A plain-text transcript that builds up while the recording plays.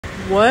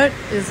What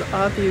is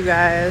up, you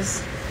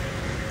guys?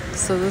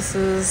 So this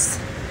is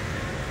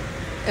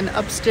an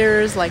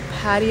upstairs like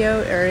patio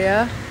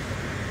area.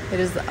 It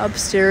is the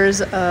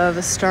upstairs of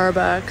a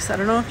Starbucks. I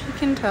don't know if you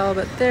can tell,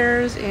 but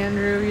there's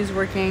Andrew. He's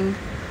working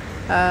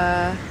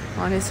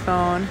on his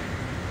phone.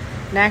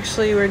 And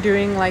actually we're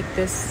doing like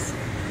this.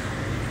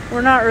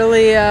 We're not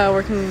really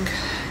working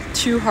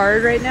too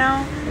hard right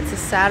now. It's a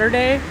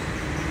Saturday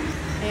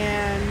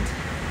and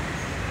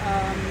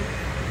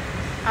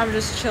I'm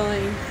just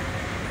chilling.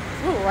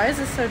 Ooh, why is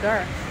this so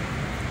dark?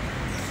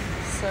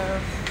 So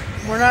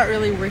we're not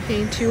really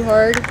working too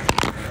hard.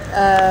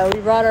 We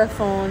brought our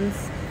phones.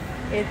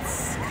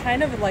 It's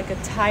kind of like a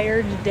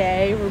tired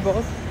day. We're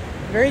both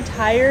very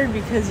tired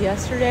because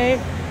yesterday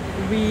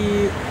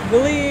we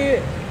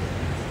really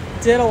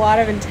did a lot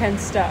of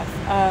intense stuff.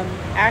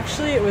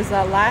 Actually, it was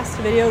that last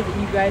video that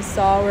you guys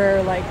saw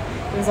where like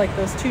it was like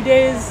those 2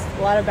 days,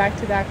 a lot of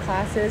back-to-back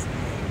classes,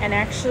 and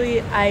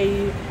actually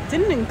I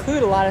didn't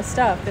include a lot of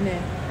stuff in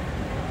it.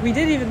 We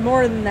did even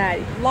more than that,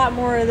 a lot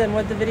more than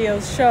what the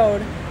videos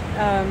showed.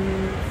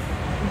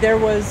 There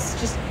was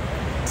just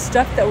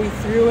stuff that we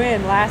threw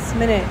in last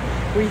minute.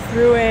 We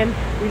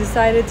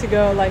decided to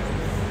go, like,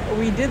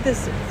 we did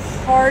this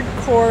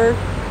hardcore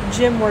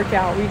gym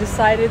workout. We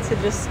decided to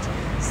just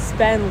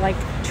spend like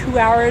 2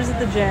 hours at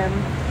the gym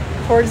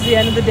towards the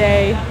end of the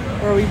day,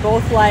 where we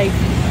both like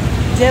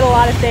did a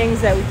lot of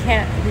things that we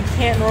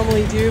can't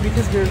normally do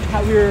because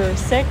we were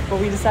sick,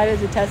 but we decided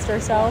to test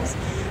ourselves.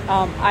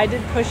 I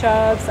did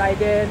push-ups. I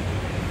did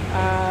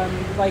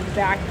like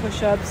back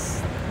push-ups,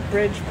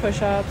 bridge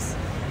push-ups.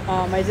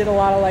 I did a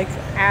lot of like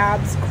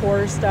abs,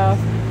 core stuff.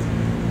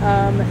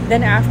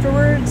 Then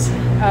afterwards,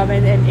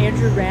 and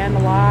Andrew ran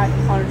a lot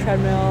on a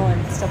treadmill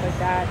and stuff like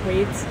that,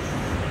 weights.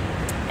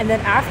 And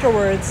then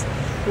afterwards,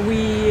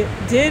 we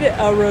did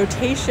a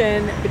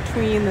rotation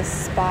between the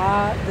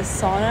spa, the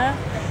sauna,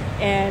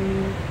 and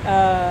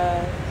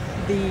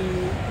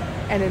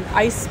an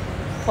ice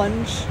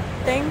plunge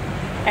thing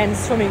and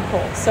swimming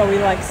pool. So we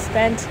like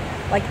spent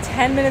like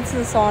 10 minutes in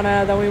the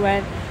sauna, then we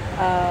went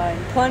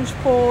in plunge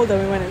pool,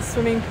 then we went in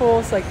swimming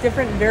pool. So like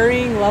different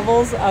varying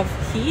levels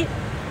of heat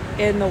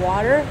in the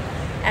water.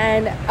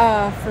 And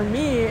for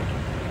me,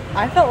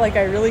 I felt like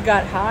I really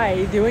got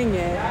high doing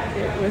it.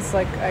 It was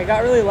like I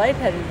got really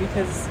lightheaded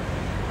because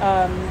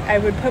I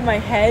would put my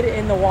head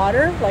in the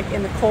water, like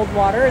in the cold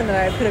water, and then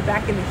I put it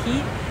back in the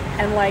heat,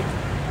 and like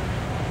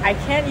I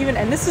can't even,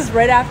 and this is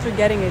right after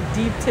getting a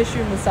deep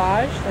tissue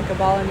massage, like a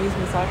Balinese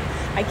massage.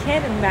 I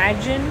can't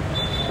imagine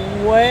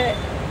what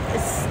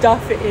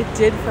stuff it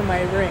did for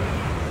my ring.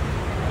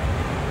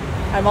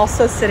 I'm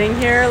also sitting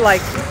here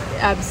like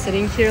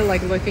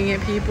looking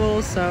at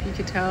people, so you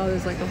could tell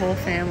there's like a whole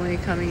family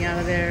coming out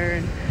of there,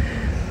 and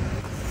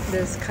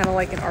there's kind of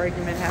like an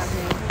argument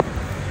happening.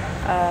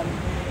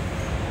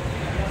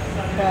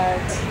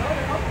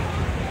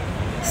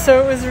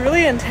 So it was a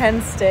really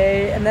intense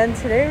day, and then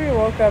today we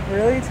woke up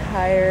really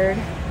tired.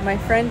 My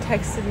friend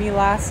texted me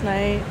last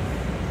night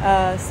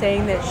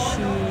saying that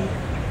she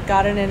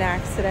got in an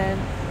accident,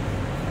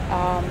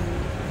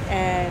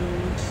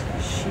 and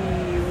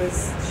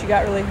she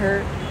got really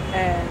hurt,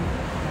 and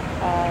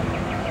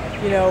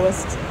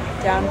was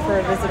down for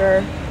a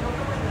visitor.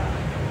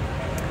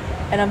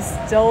 And I'm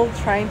still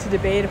trying to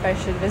debate if I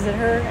should visit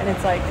her, and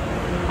it's like,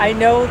 I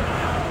know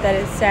that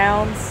it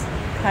sounds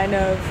kind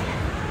of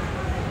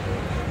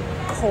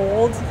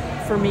cold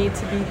for me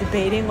to be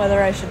debating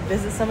whether I should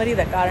visit somebody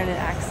that got in an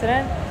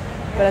accident,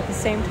 but at the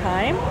same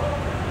time,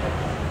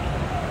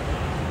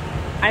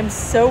 I'm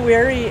so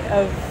wary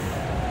of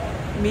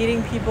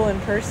meeting people in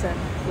person,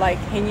 like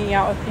hanging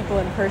out with people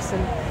in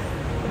person.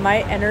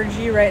 My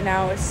energy right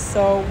now is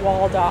so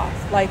walled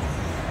off. Like,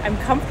 I'm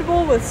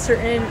comfortable with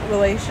certain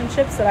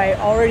relationships that I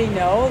already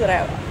know,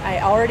 that I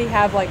already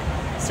have like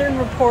certain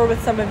rapport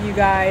with some of you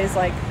guys,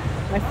 like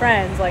my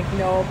friends, like,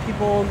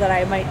 people that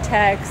I might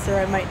text or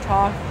I might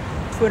talk,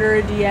 Twitter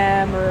or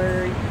DM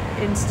or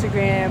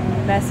Instagram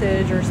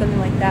message or something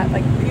like that,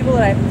 like people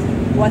that I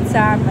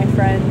WhatsApp, my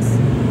friends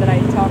that I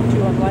talk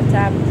to on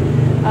WhatsApp.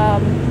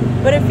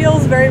 But it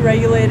feels very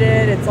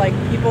regulated. It's like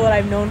people that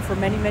I've known for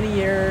many, many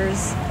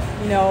years.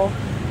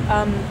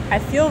 I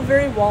feel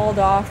very walled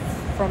off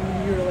from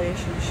new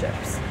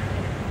relationships.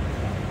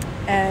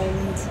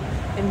 And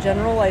in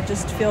general, I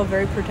just feel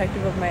very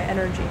protective of my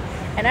energy.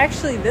 And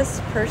actually, this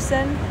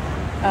person,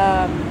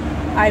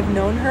 I've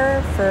known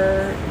her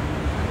for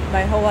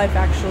my whole life,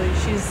 actually.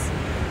 She's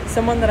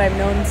someone that I've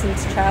known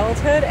since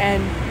childhood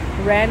and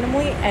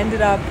randomly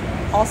ended up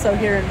also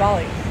here in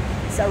Bali.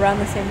 It's around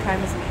the same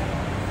time as me.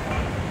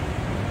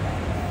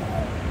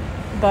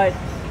 But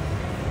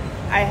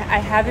I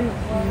haven't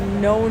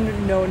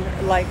known,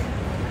 like,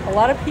 a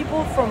lot of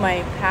people from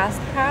my past,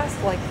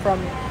 like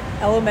from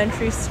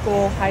elementary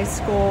school, high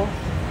school,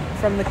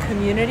 from the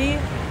community,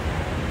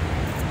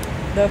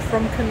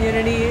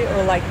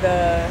 or like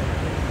the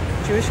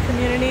Jewish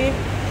community,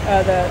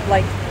 the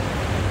like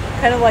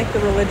kind of like the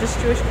religious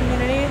Jewish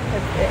community.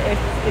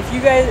 If you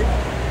guys,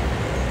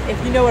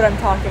 if you know what I'm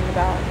talking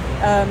about,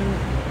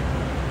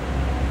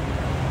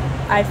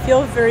 I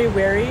feel very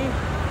wary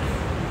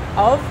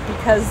of,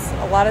 because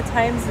a lot of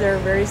times they're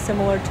very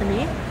similar to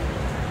me,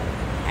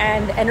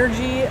 and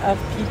energy of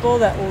people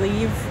that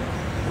leave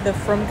the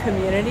From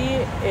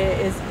community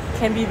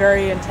can be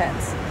very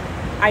intense.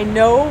 I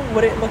know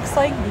what it looks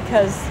like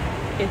because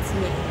it's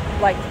me.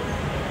 Like,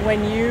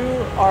 when you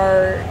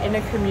are in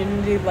a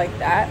community like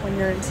that, when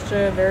you're in such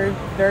a very,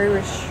 very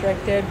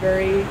restricted,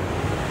 very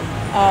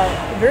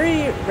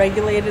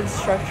regulated,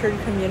 structured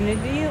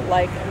community,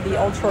 like the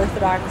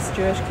ultra-Orthodox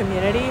Jewish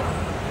community,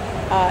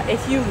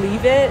 if you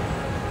leave it,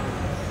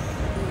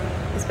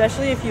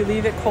 especially if you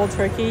leave it cold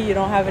turkey, you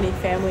don't have any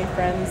family,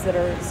 friends that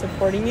are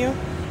supporting you,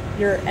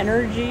 your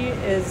energy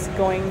is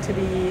going to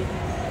be,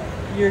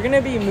 you're going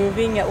to be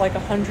moving at like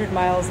 100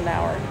 miles an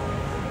hour.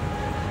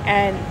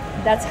 And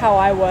that's how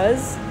I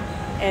was,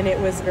 and it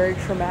was very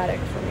traumatic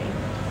for me.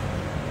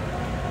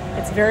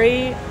 It's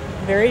very,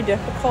 very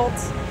difficult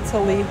to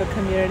leave a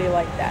community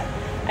like that.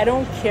 I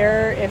don't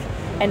care if,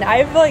 and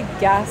I've like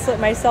gaslit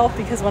myself,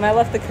 because when I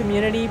left the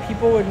community,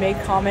 people would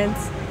make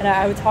comments, and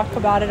I would talk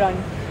about it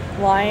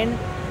online,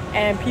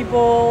 and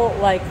people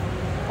like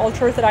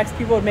ultra-Orthodox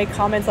people would make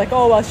comments like,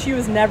 oh, well, she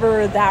was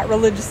never that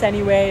religious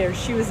anyway, or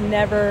she was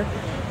never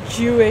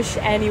Jewish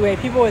anyway.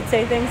 People would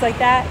say things like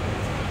that,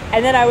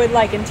 and then I would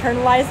like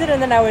internalize it,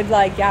 and then I would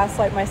like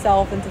gaslight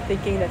myself into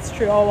thinking that's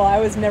true. Oh, well, I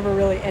was never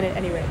really in it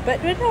anyway.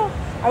 But no,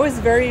 I was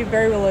very,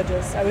 very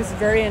religious. I was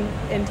very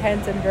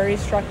intense and very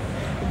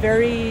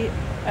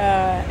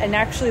and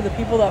actually the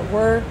people that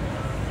were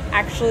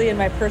actually in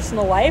my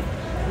personal life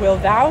will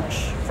vouch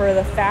for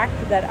the fact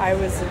that I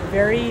was a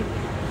very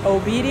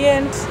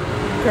obedient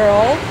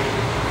girl,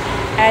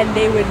 and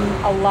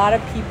a lot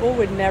of people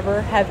would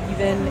never have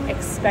even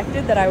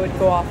expected that I would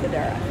go off the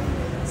derech.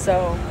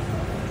 So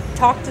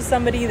talk to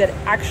somebody that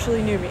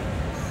actually knew me.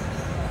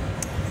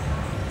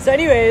 So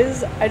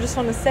anyways, I just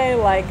want to say,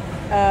 like,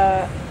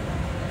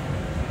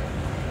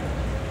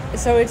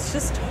 so it's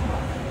just,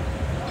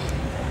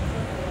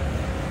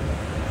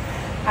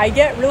 I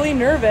get really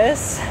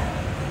nervous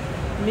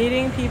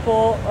meeting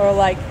people, or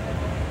like,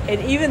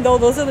 and even though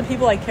those are the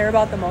people I care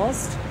about the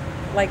most,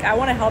 like, I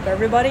want to help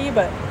everybody,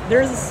 but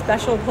there's a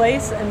special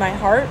place in my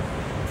heart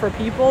for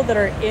people that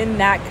are in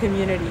that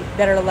community,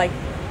 that are like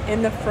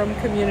in the From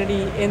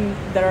community,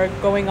 that are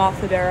going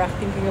off the derech,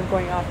 thinking of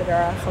going off the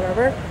derech,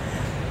 however.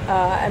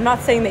 I'm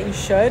not saying that you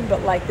should,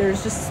 but like,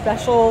 there's just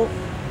special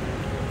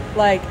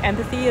like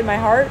empathy in my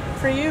heart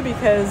for you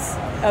because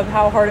of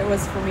how hard it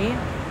was for me,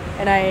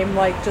 and I'm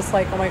like, just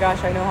like, oh my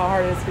gosh, I know how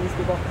hard it is for these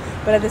people.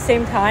 But at the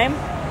same time,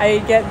 I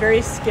get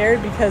very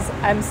scared because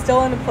I'm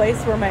still in a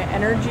place where my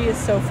energy is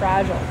so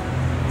fragile.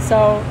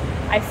 So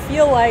I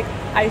feel like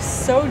I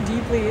so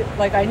deeply,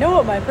 like, I know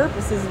what my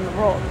purpose is in the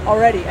world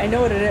already. I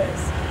know what it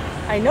is.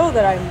 I know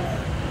that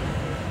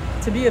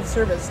I'm to be of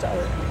service to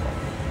other people.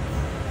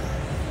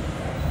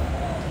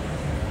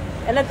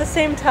 And at the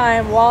same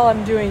time, while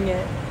I'm doing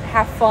it,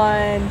 have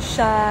fun,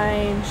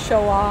 shine,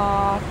 show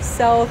off,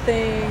 sell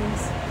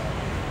things,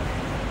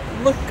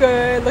 look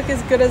good, look as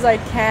good as I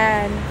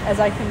can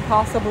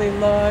possibly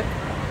look,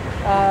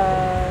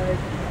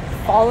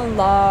 fall in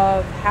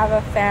love, have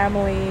a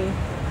family.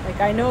 Like,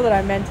 I know that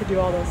I'm meant to do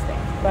all those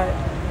things, but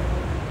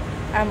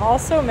I'm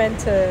also meant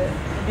to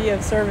be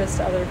of service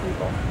to other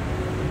people.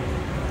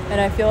 And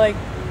I feel like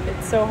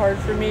it's so hard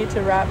for me to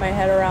wrap my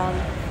head around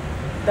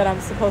that I'm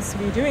supposed to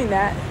be doing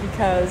that,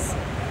 because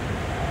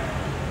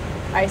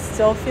I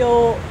still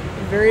feel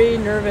very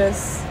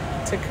nervous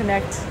to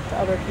connect to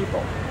other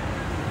people,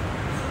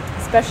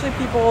 especially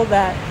people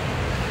that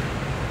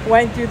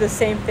went through the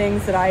same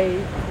things that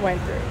I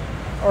went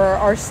through, or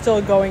are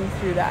still going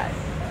through that.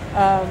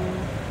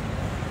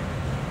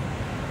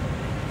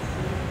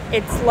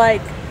 It's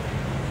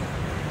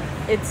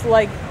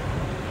like,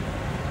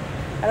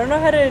 I don't know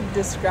how to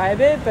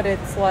describe it, but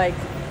it's like,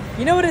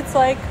 you know what it's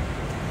like?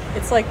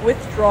 It's like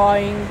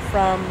withdrawing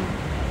from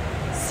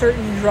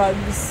certain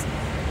drugs.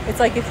 It's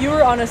like if you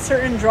were on a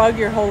certain drug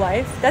your whole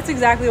life, that's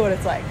exactly what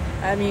it's like.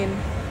 I mean,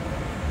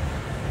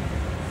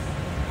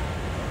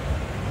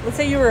 let's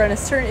say you were on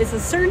it's a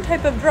certain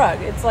type of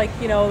drug. It's like,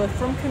 you know, the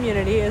From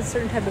community is a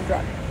certain type of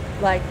drug.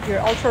 Like, you're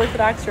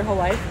ultra-Orthodox your whole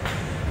life.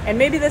 And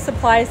maybe this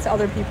applies to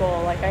other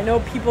people. Like, I know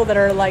people that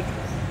are like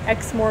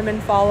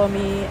ex-Mormon follow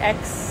me,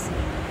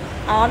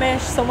 ex-Amish.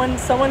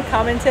 Someone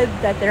commented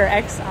that they're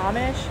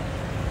ex-Amish.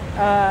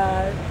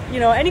 You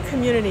know, any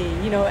community,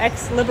 you know,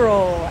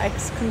 ex-liberal,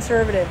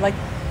 ex-conservative, like,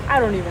 I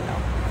don't even know.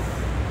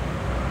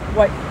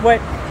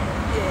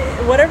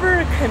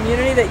 Whatever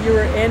community that you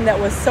were in that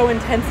was so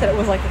intense that it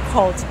was like a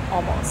cult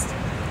almost.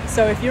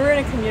 So if you were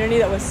in a community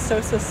that was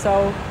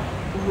so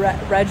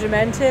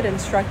regimented and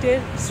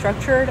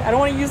structured, I don't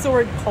want to use the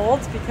word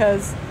cult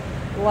because,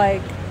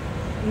 like,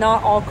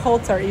 not all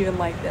cults are even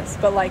like this,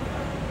 but like,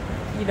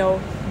 you know,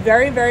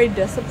 very, very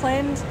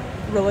disciplined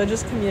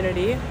religious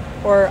community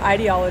or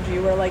ideology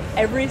where like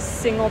every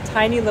single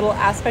tiny little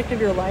aspect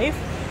of your life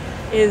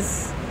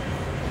is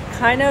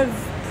kind of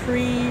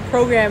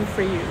pre-programmed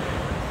for you.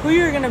 Who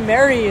you're going to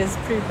marry is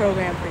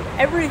pre-programmed for you.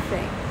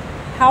 Everything.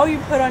 How you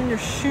put on your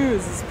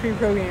shoes is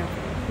pre-programmed for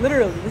you.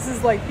 Literally, this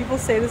is like, people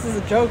say this is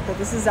a joke, but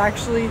this is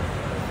actually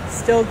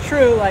still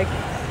true. Like,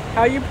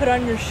 how you put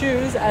on your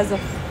shoes as a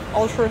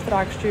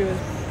ultra-Orthodox Jew is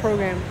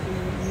programmed.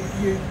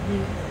 You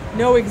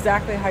know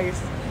exactly how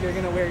you're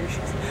gonna wear your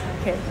shoes.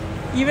 Okay,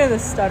 even the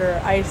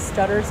stutter. I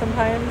stutter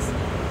sometimes,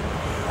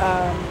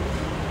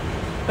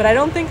 but I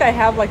don't think I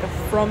have like a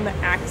from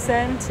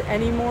accent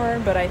anymore.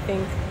 But I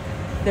think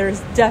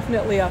there's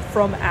definitely a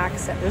from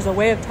accent. There's a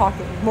way of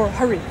talking, more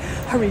hurry,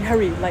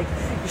 like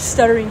you're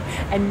stuttering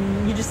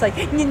and you just like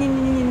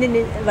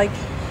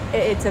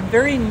it's a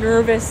very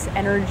nervous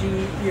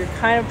energy. You're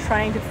kind of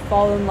trying to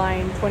fall in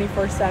line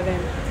 24/7,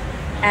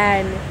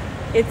 and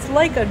it's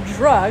like a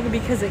drug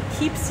because it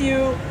keeps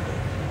you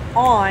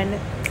on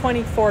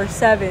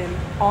 24/7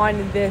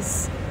 on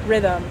this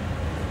rhythm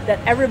that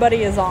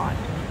everybody is on.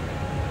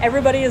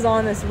 Everybody is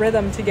on this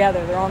rhythm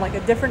together. They're on like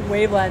a different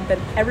wavelength than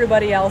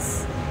everybody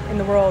else in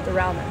the world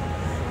around them.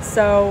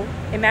 So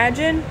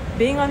imagine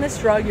being on this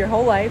drug your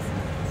whole life,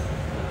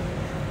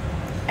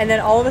 and then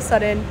all of a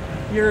sudden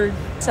you're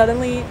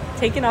suddenly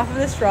taken off of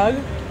this drug,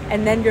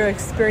 and then you're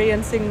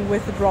experiencing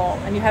withdrawal,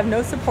 and you have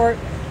no support,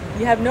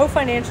 you have no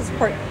financial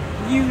support,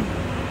 you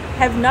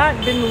have not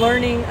been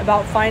learning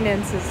about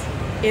finances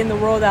in the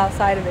world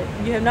outside of it,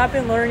 you have not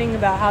been learning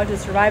about how to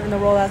survive in the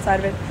world outside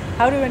of it,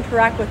 how to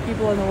interact with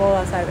people in the world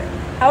outside of it,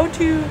 how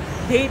to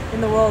date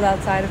in the world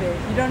outside of it.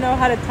 You don't know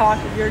how to talk.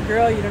 If you're a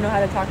girl, you don't know how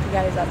to talk to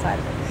guys outside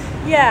of it.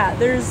 Yeah,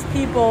 there's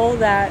people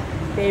that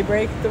they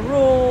break the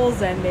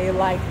rules and they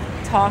like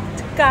talk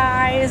to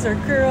guys or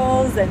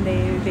girls, and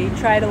they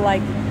try to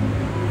like,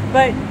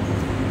 but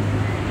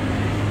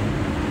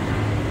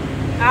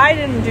I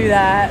didn't do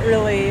that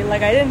really.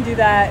 Like, I didn't do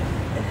that.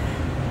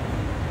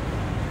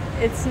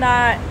 It's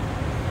not,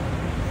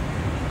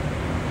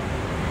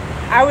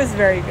 I was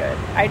very good.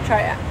 I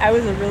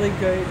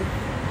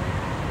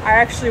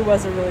actually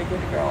was a really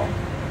good girl.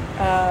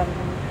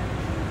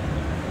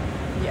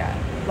 Yeah,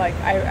 like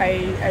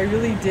I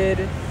really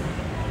did,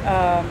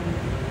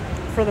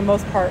 for the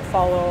most part,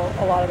 follow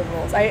a lot of the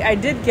rules. I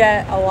did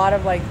get a lot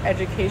of like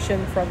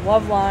education from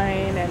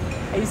Loveline, and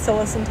I used to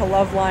listen to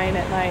Loveline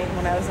at night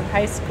when I was in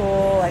high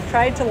school. I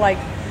tried to like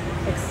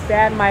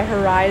expand my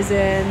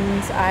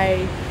horizons.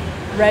 I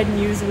read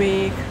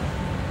Newsweek.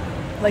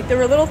 Like, there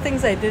were little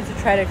things I did to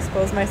try to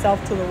expose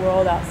myself to the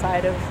world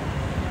outside of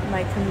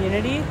my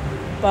community,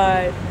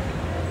 but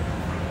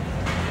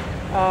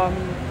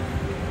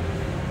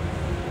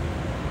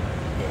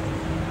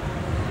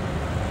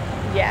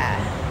yeah,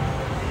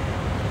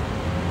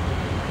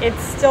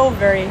 it's still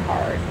very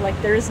hard. Like,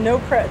 there's no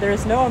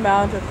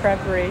amount of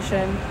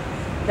preparation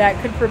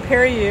that could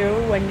prepare you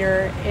when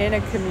you're in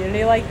a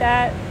community like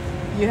that.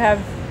 You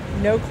have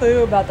no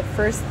clue about the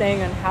first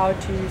thing on how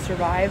to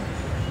survive,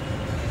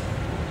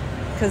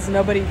 because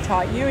nobody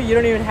taught you. You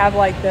don't even have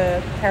like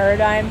the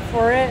paradigm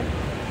for it.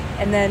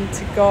 And then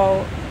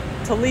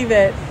to leave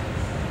it,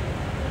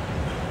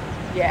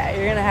 yeah,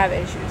 you're gonna have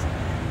issues.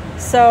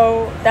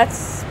 So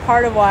that's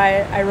part of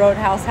why I wrote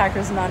House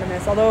Hackers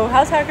Anonymous. Although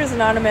House Hackers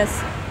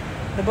Anonymous,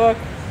 the book,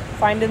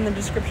 find in the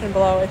description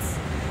below,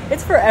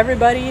 it's for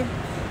everybody.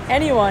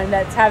 Anyone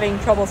that's having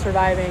trouble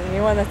surviving,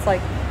 anyone that's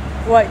like,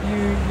 what,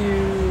 you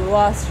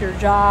lost your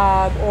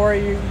job, or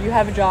you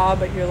have a job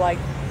but you're like,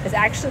 it's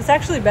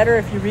actually better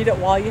if you read it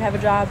while you have a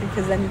job,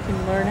 because then you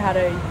can learn how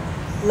to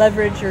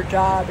leverage your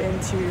job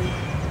into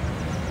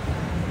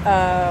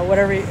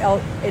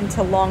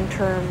into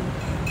long-term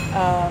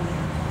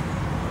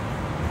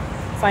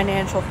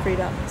financial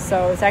freedom.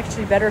 So it's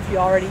actually better if you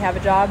already have a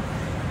job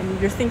and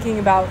you're thinking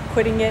about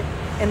quitting it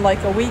in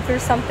like a week or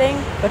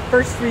something, but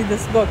first read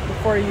this book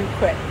before you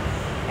quit,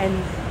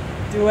 and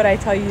do what I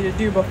tell you to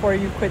do before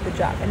you quit the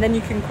job, and then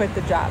you can quit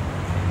the job.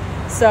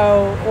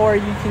 So, or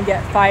you can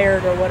get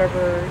fired, or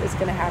whatever is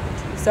going to happen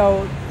to you.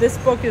 So this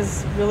book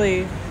is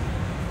really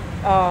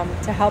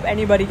to help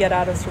anybody get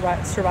out of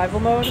survival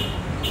mode.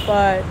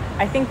 But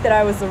I think that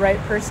I was the right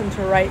person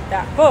to write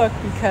that book,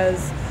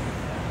 because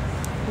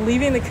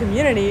leaving the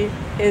community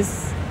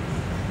is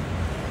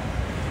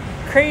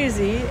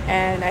crazy.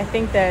 And I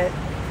think that,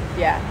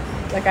 yeah,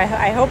 like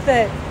I hope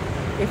that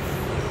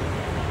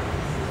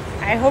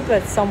I hope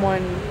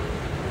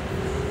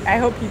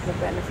people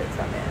benefit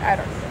from it. I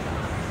don't even know.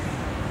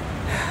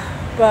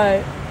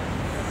 But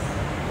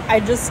I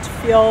just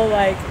feel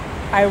like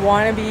I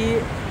want to be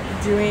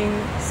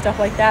doing stuff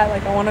like that.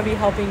 Like, I want to be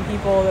helping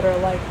people that are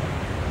like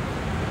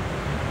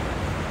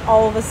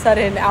all of a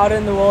sudden out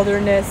in the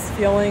wilderness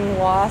feeling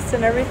lost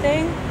and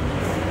everything,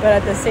 but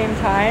at the same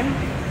time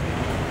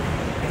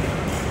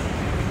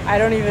I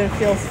don't even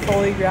feel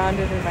fully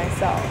grounded in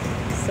myself.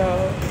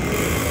 So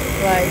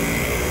like,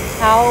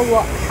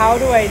 how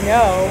do I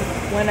know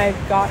when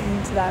I've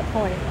gotten to that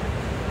point,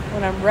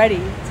 when I'm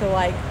ready to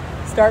like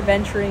start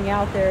venturing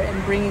out there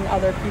and bringing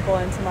other people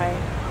into my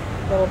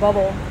little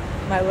bubble,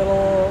 my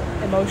little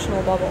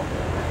emotional bubble?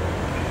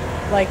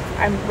 Like,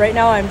 right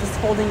now I'm just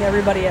holding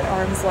everybody at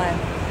arm's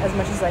length as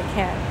much as I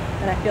can,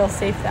 and I feel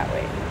safe that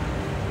way.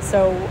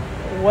 So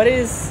what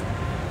is,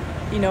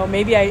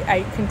 maybe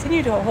I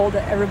continue to hold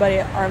everybody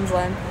at arm's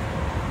length,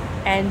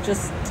 and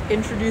just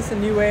introduce a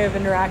new way of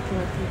interacting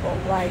with people.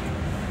 Like,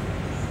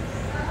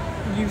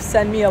 you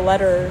send me a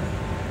letter,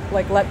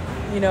 like let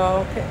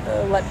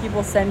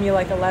people send me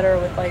like a letter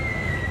with like,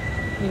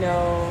 you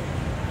know,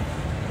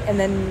 and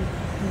then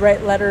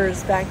write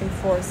letters back and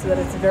forth so that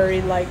it's a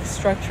very like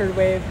structured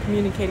way of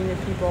communicating to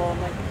people.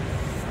 I'm like,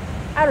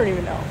 I don't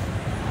even know.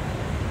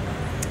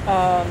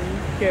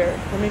 Here,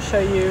 let me show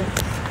you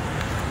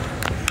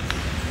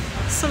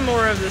some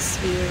more of this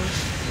view.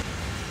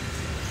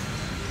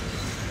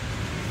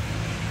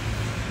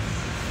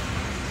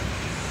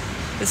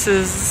 This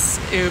is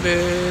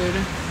Ubud.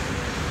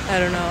 I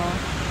don't know.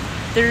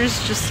 There's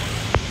just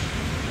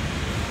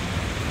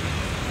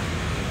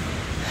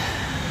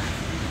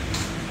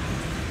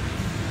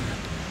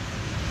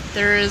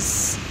there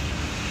is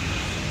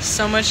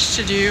so much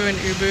to do in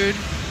Ubud,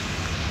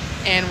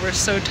 and we're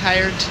so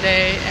tired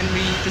today, and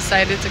we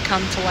decided to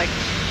come to like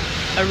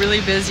a really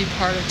busy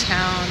part of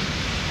town,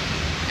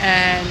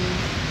 and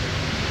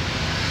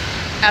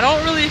I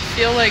don't really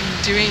feel like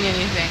doing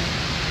anything.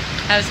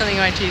 I have something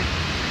in my teeth.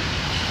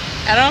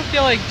 I don't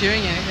feel like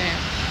doing anything.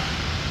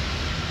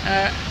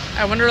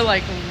 I wonder,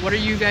 like, what are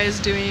you guys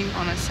doing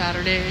on a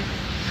Saturday?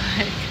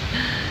 Like,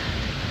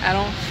 I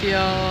don't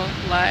feel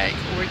like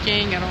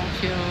working. I don't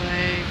feel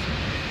like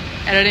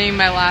editing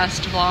my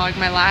last vlog.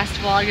 My last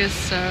vlog is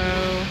so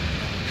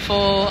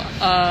full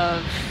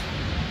of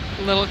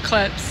little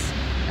clips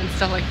and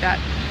stuff like that.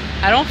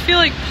 I don't feel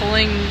like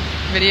pulling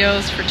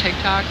videos for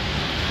TikTok.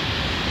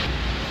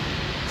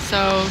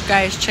 So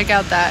guys, check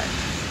that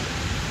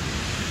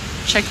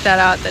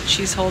out that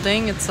she's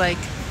holding. It's like,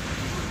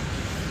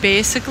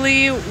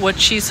 basically what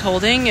she's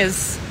holding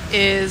is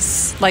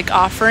like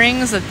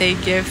offerings that they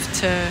give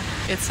to,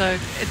 it's a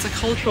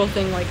cultural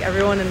thing, like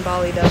everyone in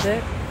Bali does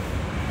it.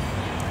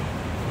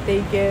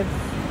 They give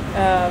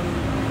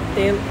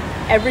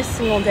every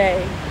single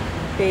day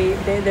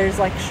there's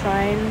like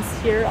shrines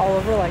here all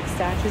over, like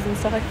statues and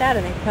stuff like that,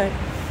 and they put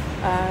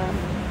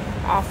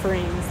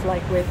offerings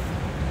like with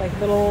like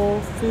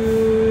little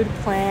food,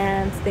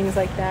 plants, things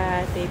like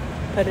that. They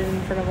put it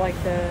in front of like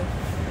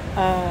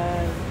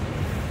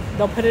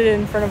they'll put it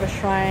in front of a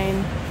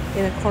shrine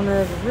in a corner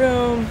of the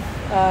room.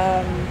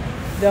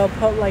 They'll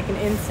put like an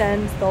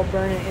incense, they'll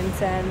burn an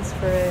incense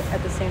for it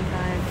at the same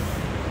time.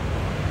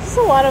 Just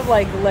a lot of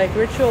like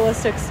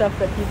ritualistic stuff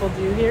that people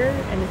do here,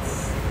 and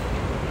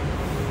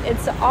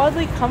it's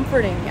oddly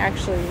comforting,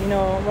 actually. You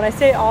know, when I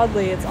say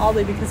oddly, it's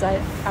oddly because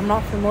I'm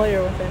not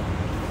familiar with it,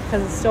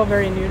 because it's still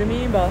very new to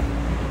me, but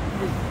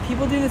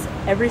people do this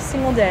every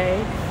single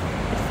day.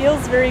 It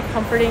feels very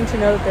comforting to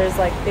know that there's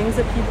like things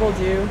that people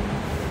do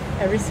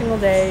every single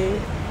day,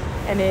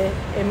 and it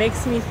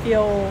makes me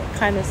feel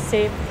kind of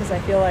safe, because I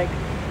feel like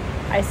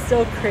I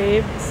still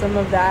crave some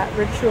of that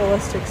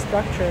ritualistic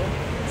structure,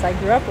 because I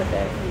grew up with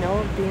it, you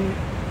know, being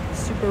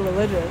super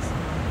religious.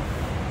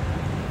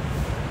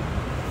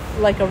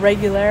 Like a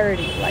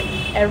regularity, like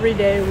every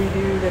day we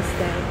do this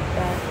thing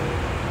that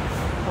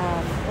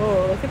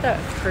oh, look at that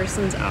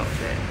person's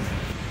outfit.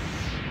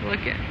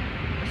 Look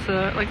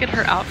at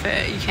her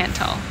outfit. You can't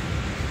tell,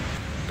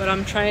 but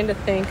I'm trying to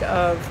think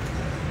of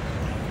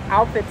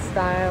outfit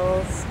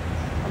styles.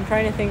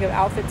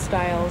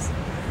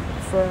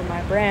 For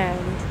my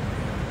brand,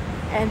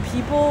 and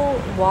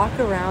people walk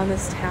around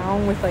this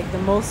town with like the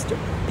most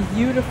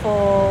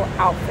beautiful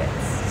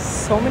outfits,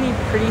 so many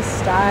pretty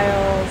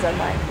styles, and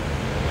like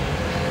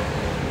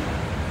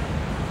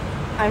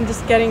I'm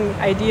just getting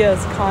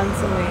ideas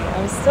constantly.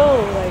 I'm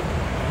still like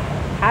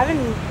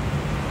haven't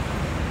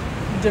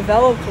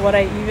developed what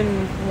I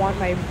even want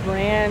my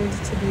brand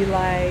to be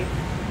like.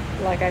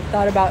 Like, I've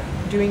thought about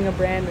doing a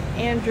brand with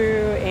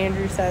Andrew.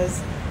 Andrew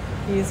says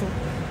he's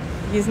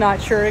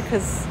not sure,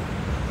 because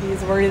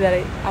he's worried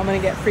that I'm gonna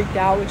get freaked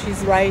out, which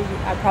he's right.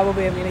 I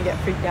probably am gonna get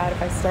freaked out if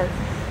I start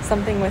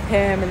something with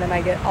him, and then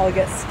I'll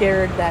get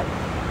scared that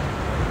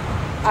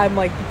I'm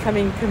like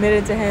becoming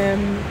committed to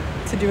him,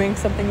 to doing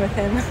something with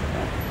him.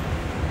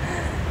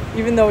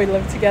 Even though we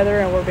live together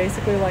and we're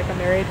basically like a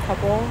married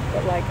couple,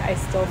 but like I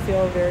still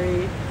feel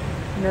very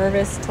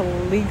nervous to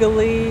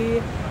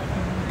legally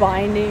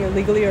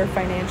or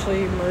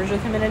financially merge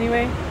with him in any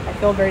way. I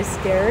feel very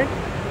scared,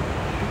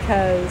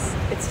 because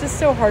it's just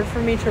so hard for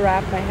me to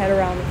wrap my head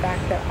around the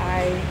fact that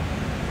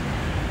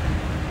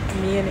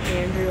me and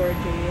Andrew are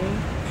dating.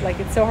 Like,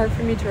 it's so hard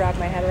for me to wrap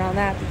my head around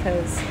that,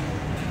 because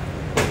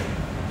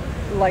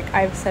like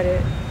I've said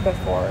it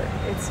before,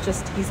 it's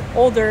just, he's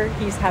older,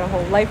 he's had a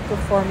whole life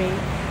before me,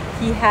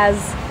 he has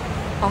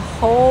a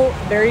whole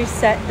very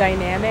set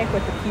dynamic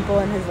with the people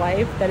in his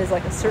life that is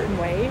like a certain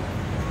way,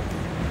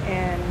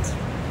 and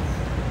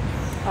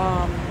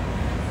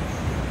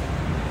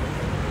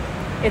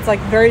it's like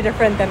very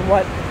different than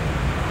what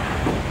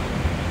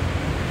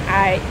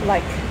I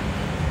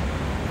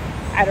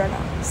don't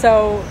know.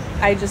 So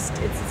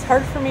it's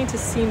hard for me to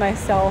see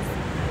myself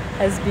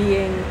as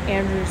being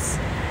Andrew's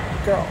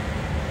girl.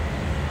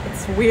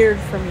 It's weird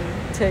for me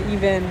to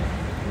even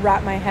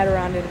wrap my head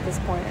around it at this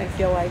point. I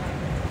feel like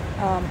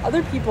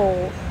other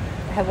people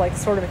have like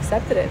sort of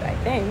accepted it, I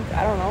think.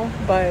 I don't know,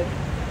 but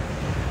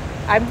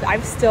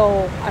I'm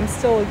still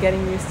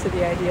getting used to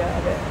the idea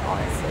of it,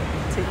 honestly,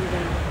 to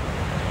even,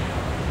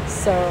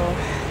 so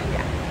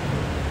yeah.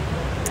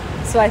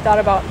 So I thought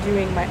about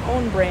doing my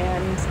own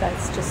brand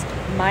that's just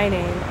my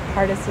name,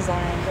 Pardes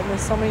Design. And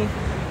there's so many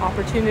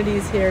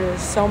opportunities here.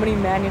 There's so many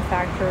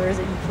manufacturers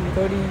that you can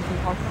go to. You can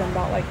talk to them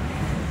about, like,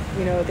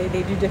 you know, they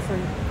do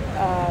different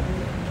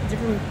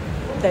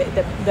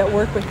that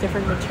work with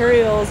different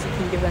materials. You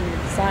can give them your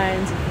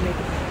designs. You can make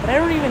it. But I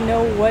don't even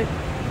know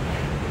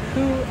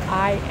who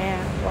I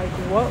am. Like,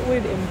 what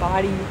would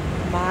embody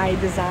my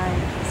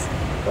designs?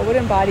 What would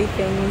embody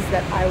things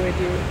that I would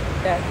do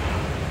that,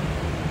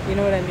 you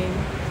know what I mean?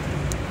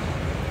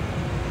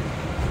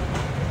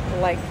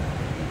 Like,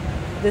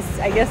 this,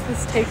 I guess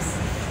this takes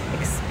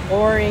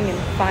exploring and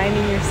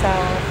finding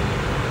yourself.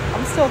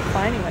 I'm still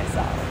finding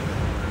myself.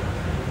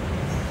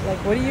 Like,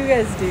 what do you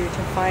guys do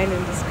to find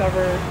and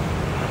discover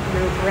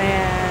your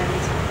brand?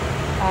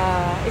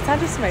 It's not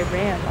just my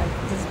brand, like,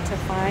 just to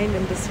find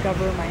and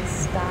discover my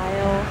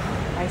style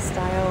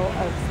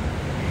of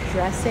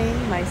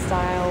dressing, my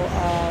style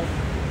of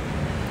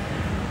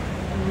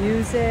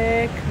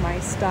music, my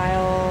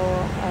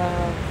style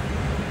of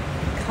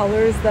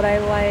colors that I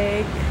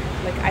like.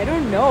 Like, I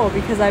don't know,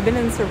 because I've been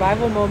in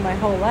survival mode my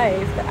whole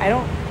life, that I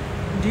don't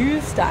do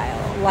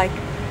style. Like,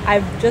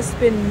 I've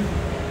been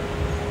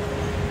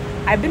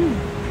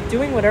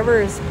doing whatever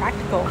is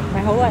practical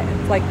my whole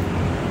life. Like,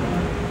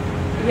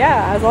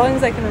 yeah, as long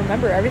as I can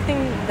remember,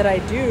 everything that I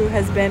do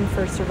has been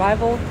for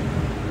survival,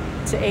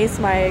 to ace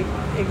my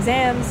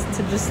exams,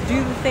 to just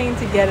do the thing,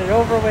 to get it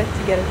over with,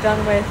 to get it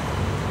done with.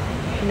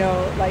 You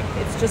know, like,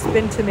 it's just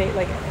been to make,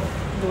 like,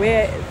 the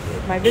way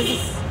my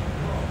business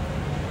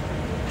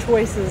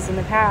choices in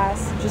the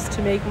past, just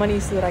to make money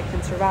so that I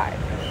can survive.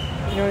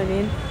 You know what I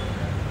mean?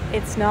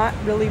 It's not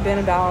really been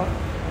about,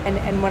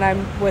 and when I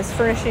was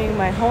furnishing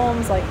my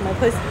homes, like my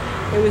place,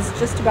 it was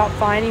just about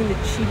finding the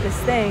cheapest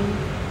thing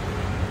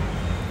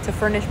to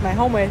furnish my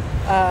home with,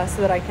 so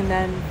that I can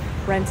then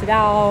rent it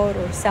out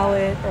or sell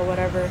it or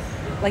whatever.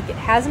 Like, the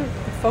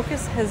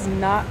focus has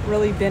not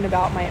really been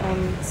about my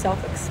own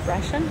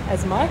self-expression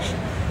as much,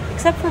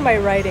 except for my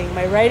writing.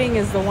 My writing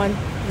is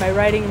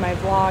my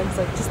vlogs,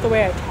 like, just the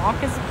way I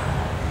talk is,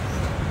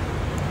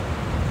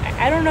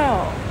 I don't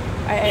know.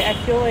 I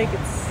feel like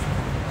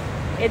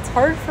it's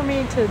hard for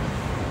me to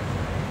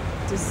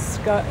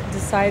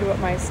decide what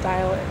my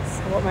style is,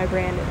 what my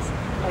brand is,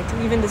 like,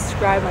 to even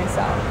describe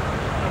myself.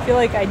 I feel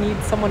like I need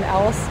someone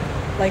else,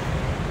 like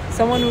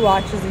someone who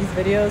watches these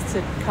videos,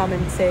 to come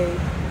and say,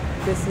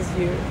 this is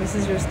you, this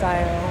is your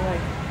style,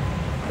 like,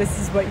 this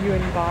is what you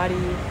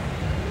embody.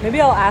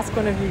 Maybe I'll ask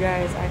one of you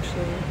guys,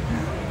 actually.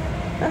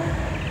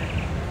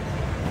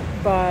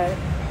 But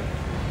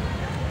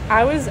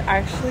I was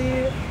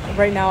actually,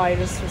 right now, I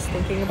just was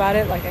thinking about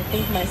it, like, I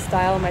think my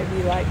style might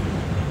be, like,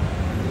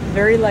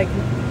 very, like,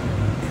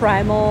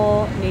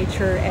 primal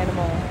nature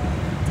animal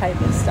type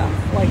of stuff,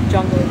 like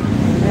jungly.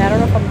 And I don't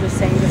know if I'm just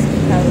saying this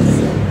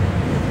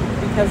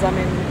because I'm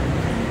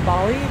in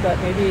Bali, but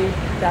maybe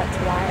that's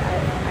why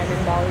I'm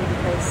in Bali,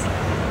 because,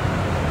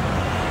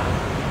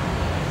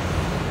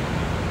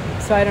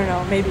 so I don't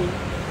know, maybe.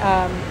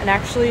 And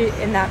actually,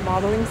 in that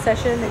modeling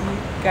session that you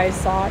guys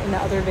saw in the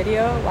other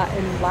video,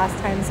 in last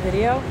time's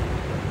video,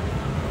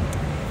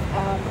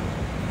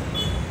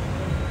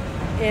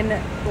 in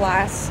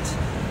last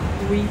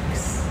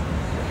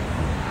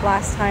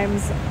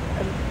time's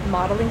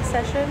modeling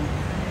session,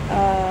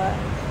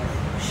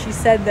 she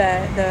said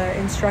that the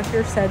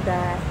instructor said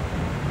that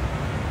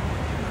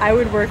I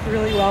would work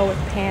really well with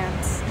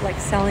pants, like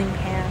selling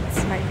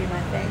pants might be my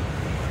thing.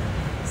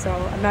 So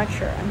I'm not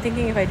sure. I'm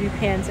thinking if I do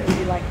pants, it would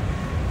be like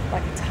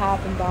a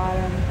top and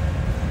bottom,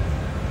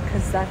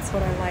 because that's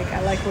what I like.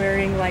 I like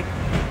wearing like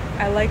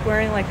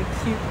a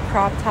cute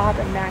crop top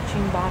and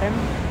matching bottom,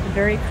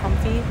 very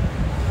comfy,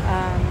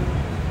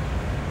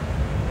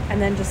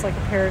 and then just like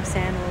a pair of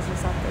sandals or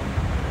something.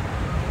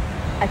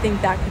 I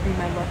think that could be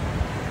my look.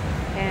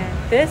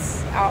 And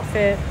this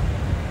outfit,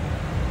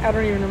 I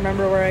don't even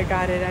remember where I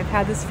got it. I've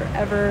had this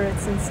forever.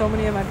 It's in so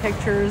many of my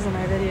pictures and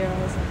my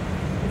videos.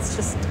 It's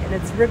just, and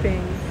it's ripping,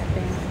 I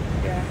think.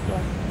 Yeah,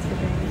 look, it's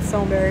ripping. It's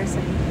so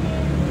embarrassing.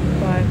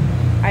 But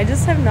I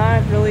just have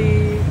not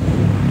really,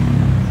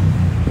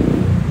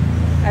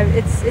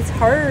 it's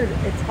hard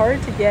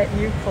to get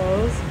new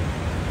clothes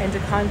and to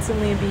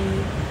constantly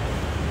be,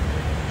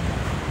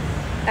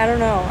 I don't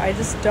know, I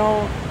just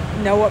don't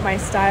know what my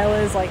style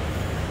is. Like,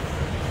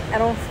 I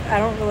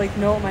don't really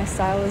know what my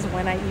style is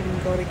when I even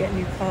go to get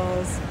new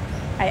clothes.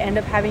 I end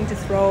up having to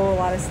throw a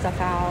lot of stuff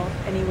out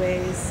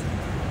anyways.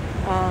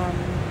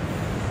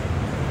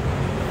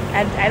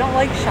 I don't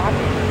like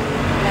shopping.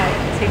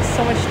 It takes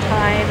so much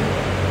time.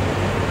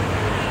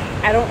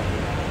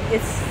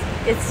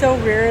 It's so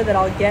rare that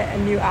I'll get a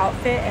new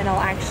outfit and I'll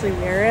actually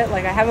wear it.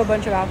 Like, I have a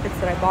bunch of outfits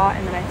that I bought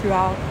and then I threw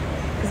out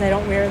because I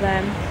don't wear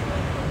them.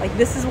 Like,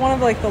 this is one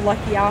of like the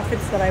lucky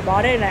outfits that I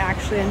bought it and I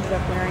actually ended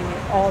up wearing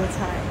it all the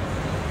time.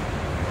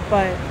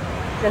 But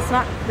that's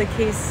not the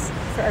case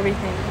for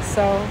everything.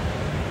 So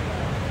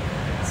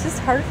it's just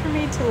hard for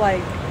me to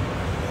like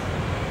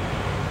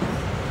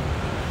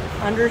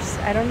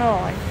I don't know,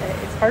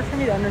 it's hard for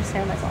me to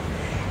understand myself.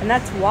 And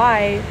that's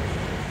why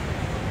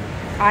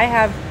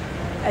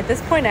at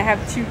this point I have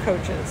 2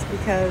 coaches,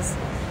 because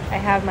I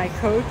have my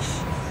coach,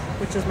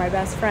 which is my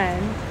best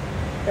friend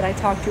that I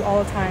talk to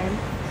all the time,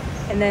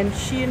 and then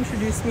she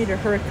introduced me to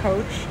her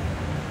coach,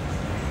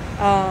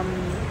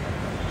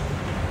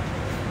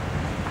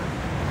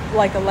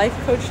 like a life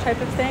coach type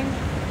of thing,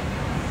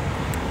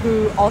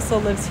 who also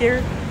lives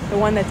here, the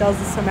one that does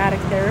the somatic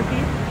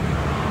therapy.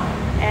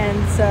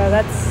 And so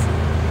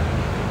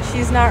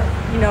she's not,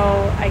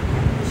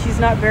 she's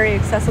not very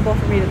accessible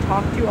for me to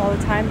talk to all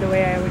the time the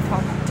way I would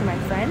talk to my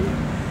friend,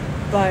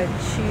 but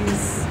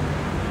she's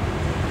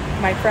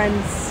my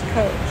friend's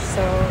coach.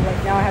 So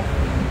like now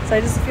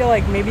I just feel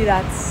like maybe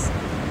that's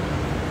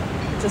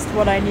just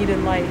what I need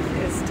in life,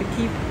 is to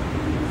keep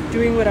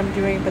doing what I'm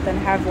doing, but then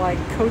have like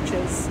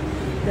coaches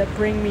that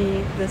bring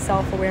me the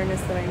self-awareness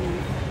that I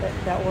need,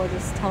 that will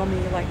just tell me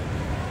like,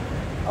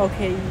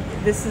 okay,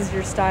 this is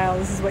your style,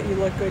 this is what you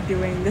look good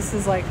doing, this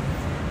is like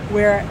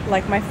where,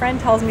 like my friend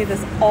tells me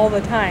this all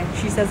the time.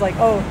 She says like,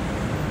 oh,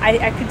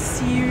 I could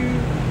see you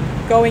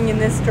going in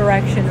this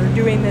direction or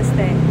doing this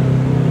thing.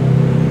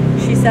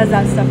 She says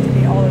that stuff to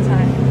me all the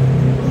time,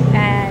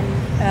 and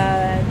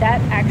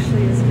that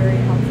actually is very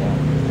helpful.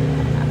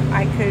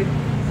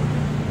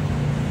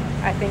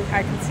 I think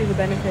I could see the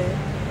benefit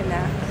in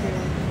that too.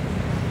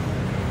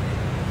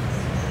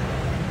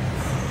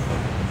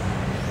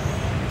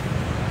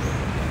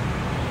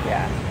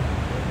 Yeah.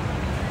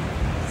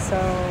 So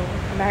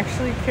I'm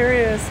actually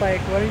curious,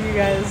 like, what are you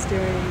guys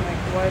doing? Like,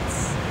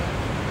 what's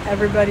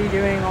everybody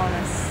doing on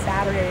a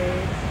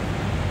Saturday?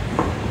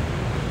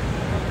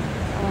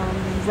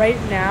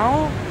 Right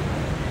now,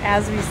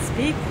 as we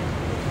speak,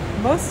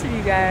 most of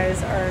you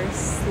guys are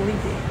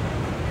sleeping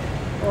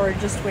or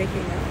just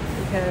waking up,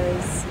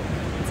 because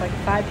it's like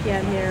 5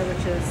 p.m. here,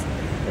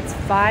 it's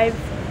 5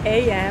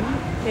 a.m.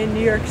 in New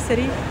York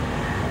City,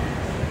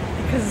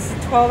 because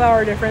it's a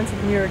 12-hour difference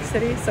with New York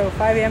City. So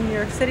 5 a.m. New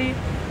York City,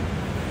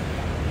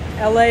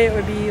 LA it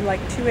would be like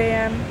 2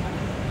 a.m.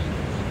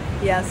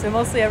 Yeah, so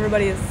mostly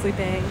everybody is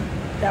sleeping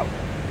that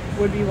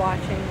would be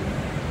watching.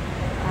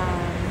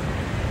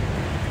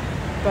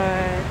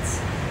 But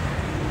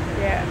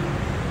yeah,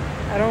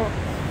 I don't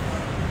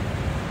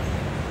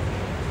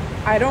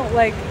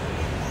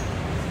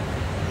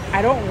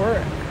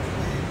work.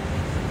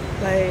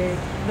 Like,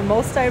 the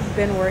most I've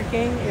been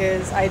working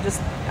is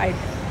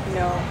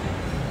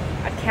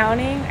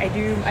accounting. I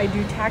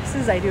do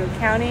taxes, I do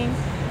accounting.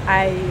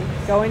 I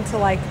go into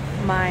like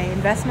my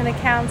investment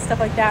account, stuff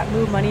like that,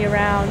 move money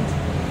around.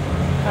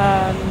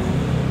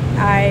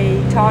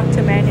 I talk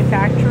to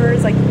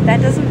manufacturers. Like,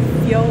 that doesn't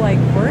feel like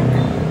work,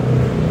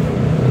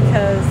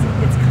 because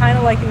it's kind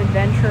of like an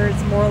adventure.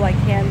 It's more like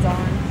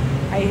hands-on.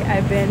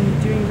 I've been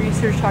doing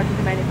research, talking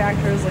to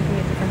manufacturers, looking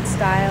at different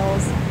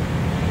styles.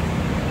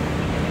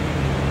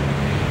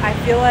 I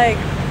feel like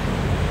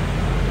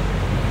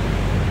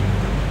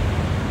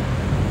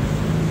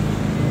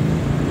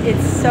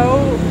it's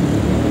so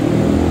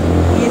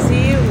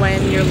easy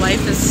when your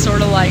life is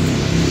sort of like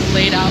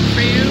laid out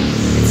for you.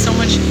 It's so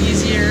much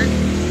easier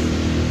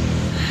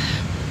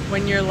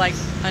when you're like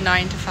a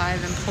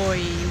 9-to-5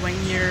 employee, when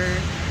you're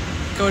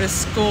go to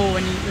school,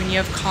 when you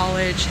have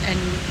college and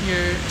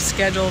your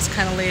schedule's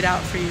kind of laid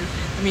out for you.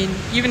 I mean,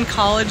 even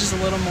college is a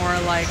little more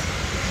like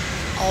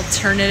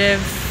alternative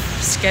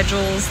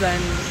schedules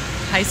than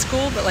high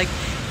school, but like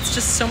it's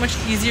just so much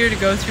easier to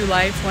go through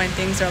life when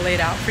things are laid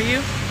out for you.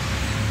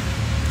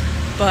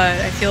 But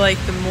I feel like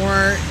the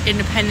more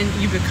independent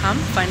you become,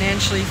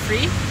 financially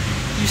free,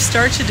 you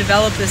start to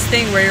develop this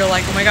thing where you're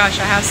like, oh my gosh,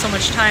 I have so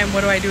much time,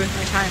 what do I do with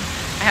my time?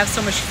 I have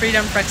so much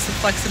freedom,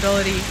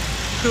 flexibility.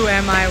 Who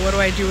am I? What do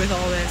I do with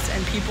all this?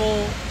 And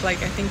people,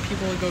 like, I think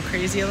people will go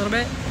crazy a little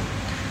bit,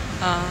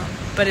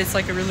 but it's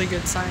like a really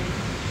good sign.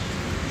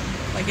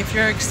 Like, if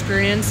you're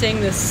experiencing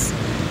this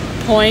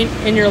point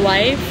in your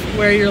life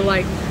where you're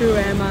like, who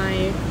am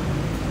I?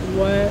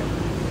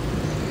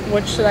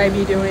 What should I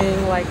be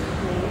doing? Like,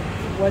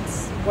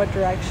 what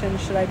direction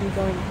should I be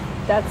going?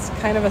 That's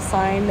kind of a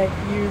sign that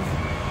you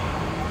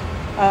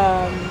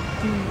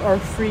are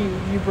free.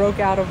 You broke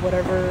out of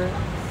whatever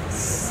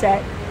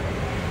set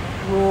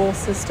rule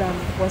system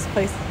was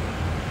placed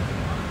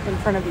in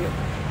front of you.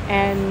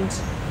 And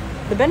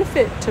the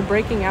benefit to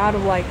breaking out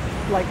of like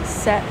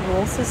set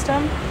rule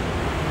system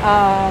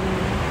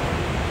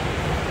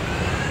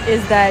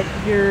is that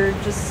you're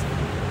just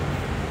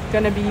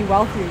gonna be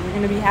wealthier, you're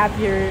gonna be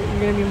happier, you're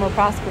gonna be more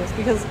prosperous,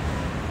 because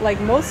like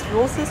most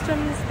rule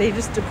systems, they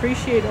just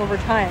depreciate over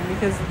time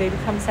because they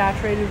become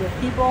saturated with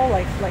people.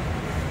 Like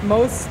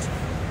most,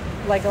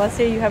 like, let's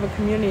say you have a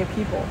community of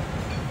people,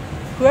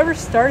 whoever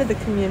started the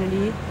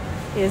community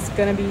is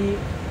going to be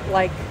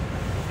like,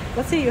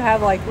 let's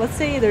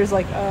say there's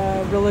like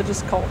a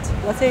religious cult.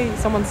 Let's say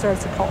someone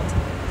starts a cult.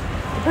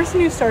 The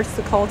person who starts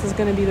the cult is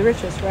going to be the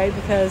richest, right?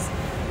 Because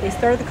they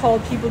start the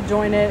cult, people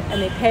join it,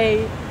 and they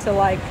pay to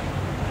like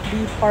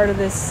be part of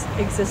this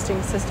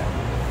existing system.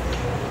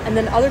 And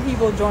then other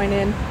people join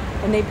in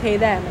and they pay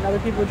them, and other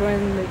people join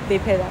and they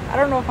pay them. I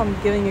don't know if I'm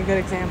giving a good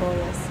example of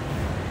this,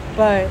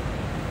 but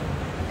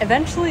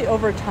eventually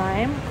over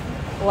time,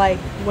 like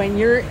when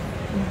you're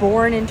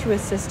born into a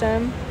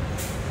system,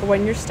 or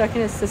when you're stuck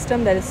in a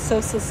system that is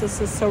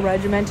so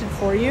regimented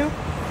for you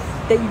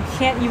that you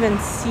can't even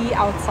see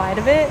outside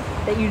of it,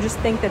 that you just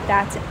think that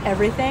that's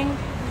everything,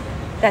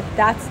 that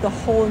that's the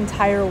whole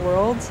entire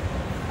world,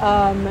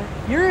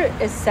 you're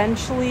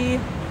essentially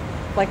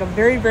like a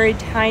very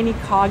tiny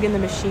cog in the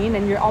machine,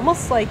 and you're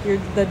almost like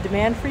the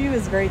demand for you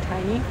is very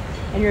tiny,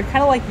 and you're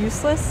kind of like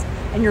useless,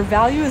 and your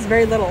value is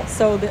very little.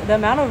 So the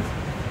amount of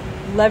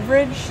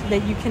leverage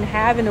that you can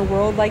have in a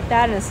world like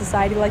that, in a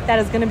society like that,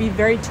 is going to be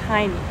very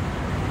tiny,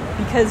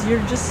 because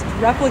you're just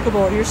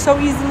replicable. You're so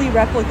easily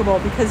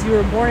replicable because you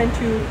were born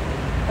into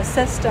a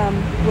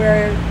system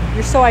where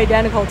you're so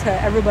identical to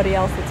everybody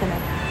else that's in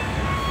it.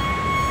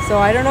 So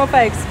I don't know if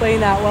I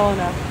explained that well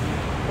enough,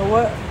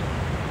 but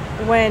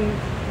when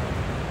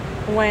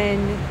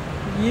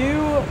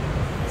you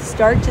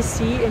start to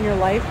see in your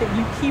life that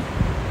you keep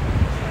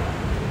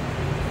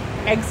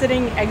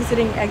exiting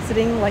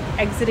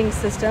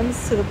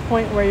systems to the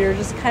point where you're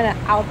just kind of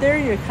out there,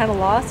 you're kind of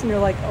lost, and you're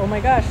like, oh my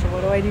gosh,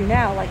 what do I do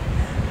now? Like,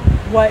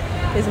 what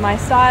is my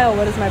style?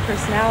 What is my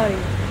personality?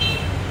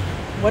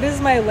 What is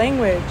my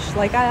language?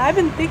 Like, I've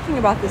been thinking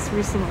about this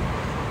recently.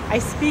 I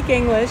speak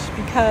English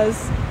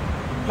because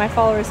my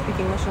followers speak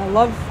English, and I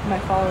love my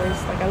followers.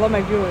 Like, I love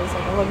my viewers.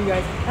 Like, I love you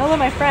guys. I love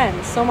my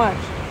friends so much.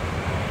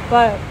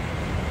 But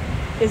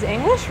is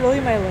English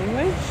really my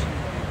language?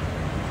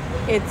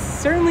 It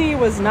certainly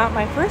was not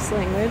my first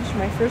language.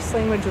 My first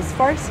language was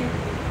Farsi.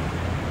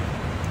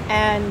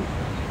 And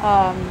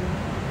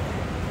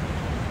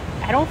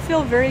I don't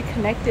feel very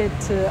connected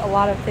to a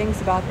lot of things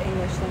about the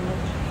English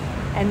language.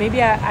 And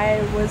maybe I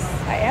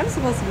am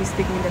supposed to be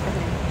speaking a different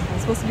language. I'm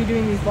supposed to be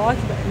doing these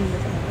vlogs but in a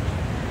different language.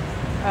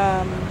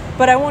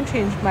 But I won't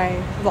change my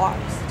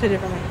vlogs to a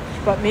different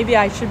language. But maybe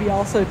I should be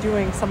also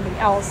doing something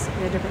else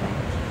in a different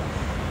language.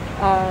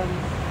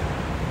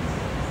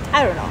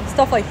 I don't know,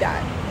 stuff like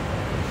that.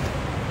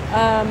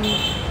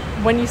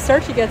 When you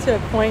start to get to a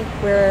point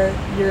where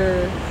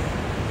you're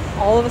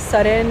all of a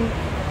sudden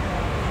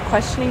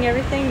questioning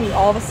everything, you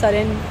all of a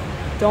sudden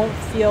don't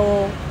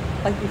feel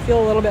like you feel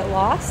a little bit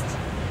lost.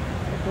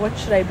 Like, what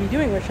should I be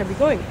doing? Where should I be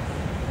going?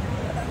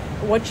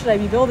 What should I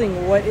be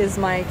building? What is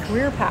my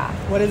career path?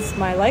 What is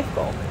my life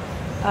goal?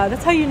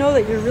 That's how you know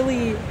that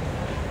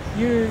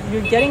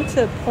you're getting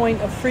to a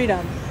point of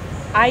freedom,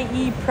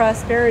 i.e.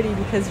 prosperity,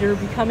 because you're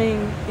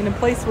becoming in a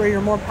place where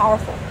you're more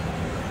powerful,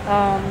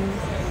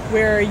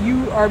 where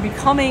you are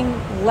becoming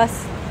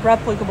less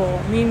replicable,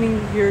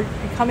 meaning you're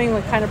becoming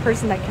the kind of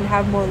person that can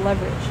have more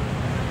leverage.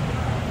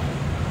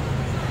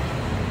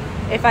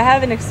 If I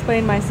haven't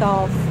explained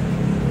myself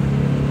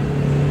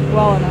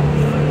well enough,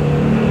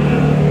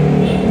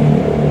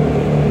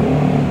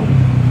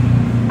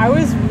 I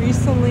was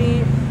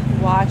recently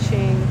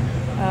watching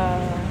a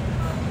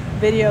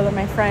video that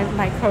my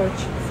coach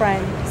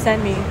friend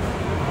sent me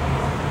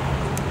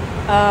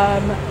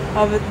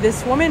of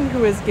this woman who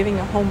was giving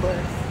a home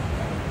birth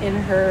in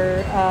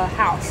her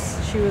house.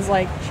 She was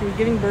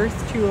giving birth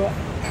to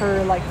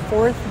her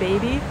fourth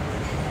baby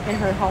in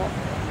her home,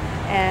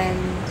 and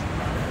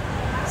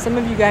some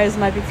of you guys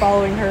might be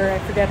following her. I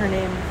forget her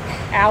name,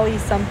 Allie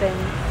something,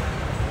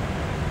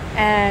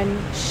 and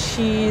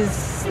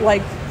she's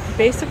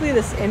basically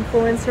this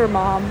influencer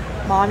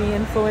mommy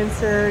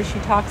influencer. She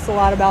talks a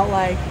lot about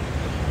a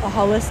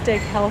holistic,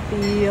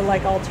 healthy,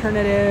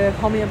 alternative,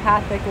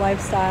 homeopathic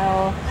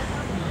lifestyle,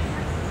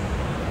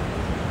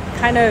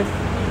 kind of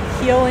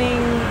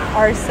healing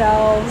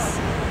ourselves,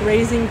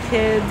 raising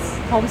kids,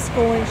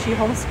 homeschooling. She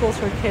homeschools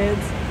her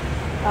kids,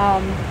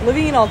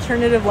 living an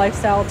alternative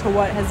lifestyle to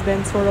what has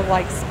been sort of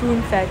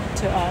spoon-fed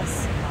to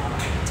us,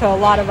 to a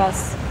lot of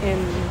us in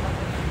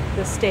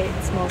the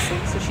States mostly.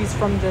 So she's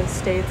from the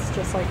States,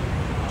 just like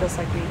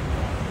me.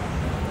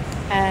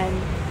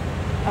 And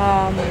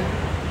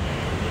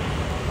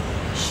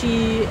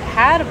she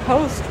had a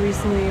post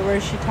recently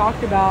where she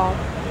talked about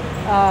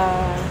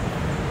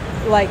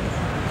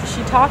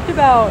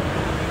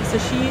so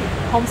she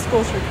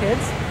homeschools her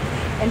kids,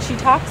 and she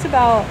talks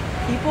about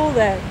people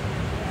that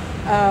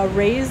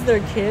raise their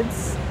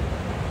kids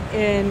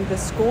in the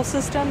school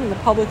system, in the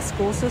public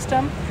school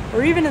system,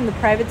 or even in the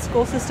private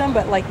school system,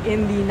 but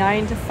in the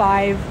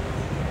 9-to-5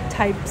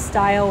 type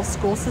style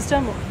school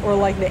system, or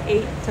the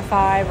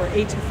 8-to-5 or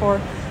 8-to-4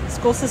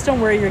 school system,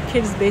 where your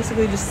kid is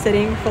basically just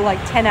sitting for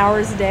 10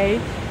 hours a day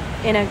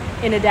at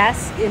a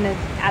desk in a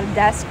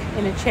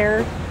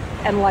chair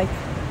and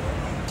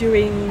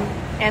doing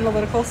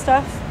analytical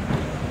stuff,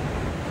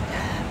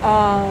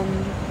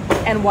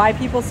 and why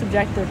people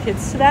subject their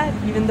kids to that,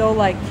 even though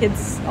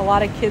a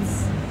lot of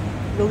kids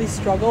really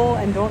struggle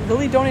and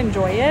don't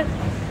enjoy it.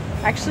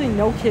 Actually,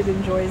 no kid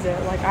enjoys it.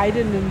 I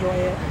didn't enjoy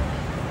it.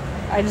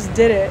 I just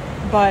did it.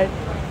 But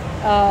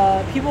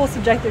people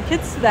subject their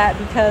kids to that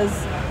because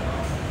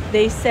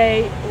they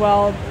say,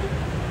 well,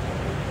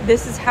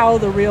 this is how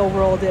the real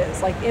world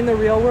is. In the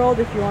real world,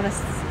 if you want to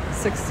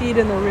succeed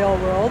in the real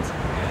world,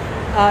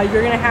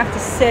 You're gonna have to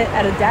sit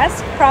at a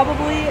desk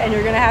probably, and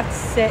you're gonna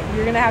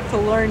have to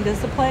learn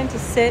discipline to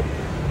sit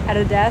at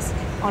a desk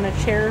on a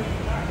chair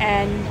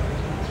and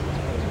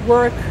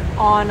work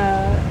on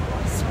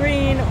a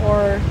screen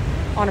or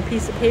on a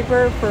piece of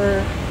paper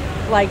for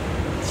like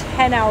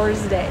 10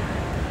 hours a day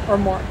or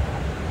more.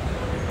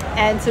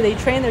 And so they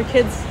train their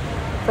kids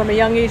from a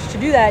young age to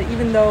do that,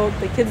 even though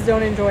the kids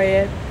don't enjoy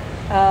it.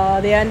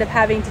 They end up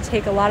having to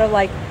take a lot of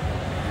like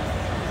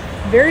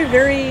very,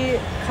 very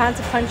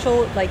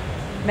consequential like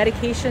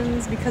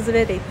medications because of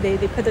it. They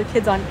put their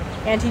kids on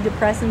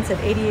antidepressants and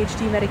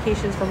ADHD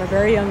medications from a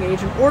very young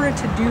age in order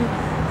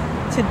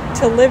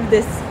to live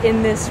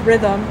in this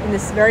rhythm, in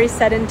this very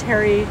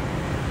sedentary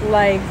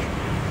like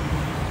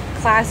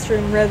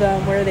classroom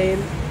rhythm where they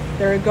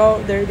go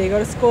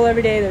to school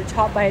every day. They're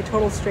taught by a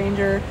total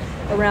stranger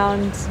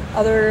around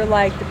other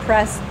like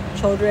depressed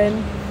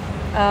children.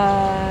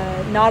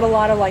 Not a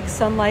lot of like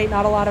sunlight,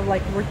 not a lot of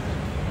like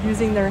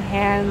using their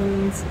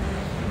hands,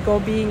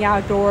 being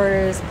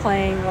outdoors,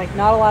 playing, like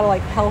not a lot of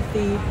like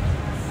healthy,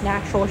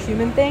 natural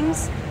human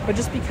things. But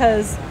just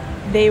because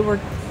they were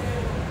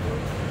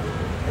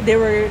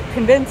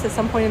convinced at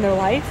some point in their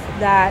life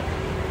that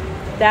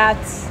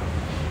that's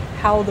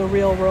how the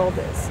real world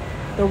is.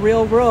 The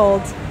real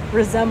world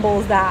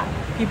resembles that.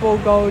 People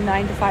go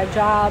 9-to-5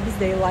 jobs.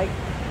 They like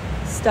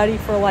study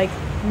for like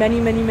many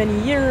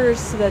years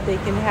so that they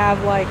can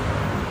have like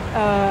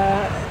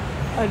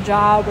a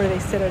job where they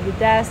sit at a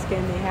desk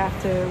and they have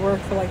to work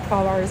for like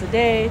 12 hours a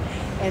day,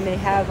 and they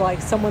have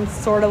like someone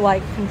sort of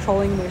like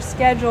controlling their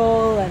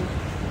schedule, and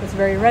it's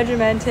very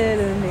regimented,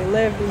 and they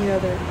live,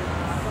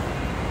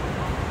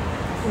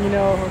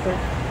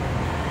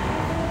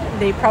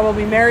 they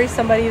probably marry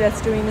somebody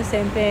that's doing the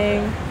same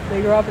thing.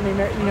 They grow up and they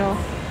marry,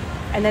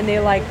 and then they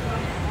like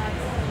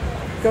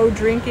go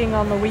drinking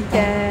on the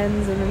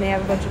weekends, and then they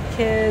have a bunch of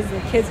kids,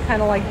 and the kids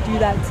kind of like do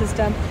that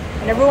system,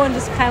 and everyone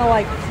just kind of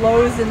like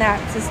flows in that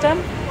system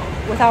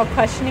without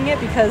questioning it,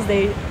 because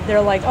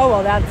they're like, oh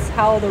well, that's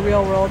how the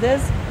real world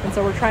is, and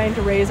so we're trying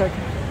to raise our kids.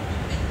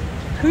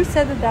 Who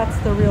said that that's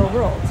the real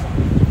world?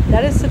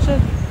 That is such a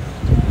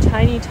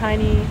tiny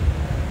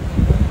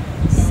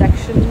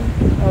section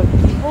of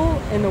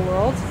people in the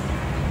world.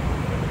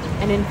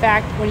 And in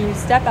fact, when you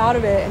step out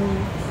of it and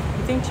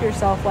you think to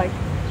yourself, like,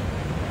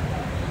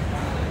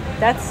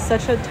 that's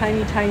such a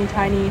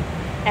tiny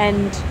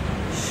and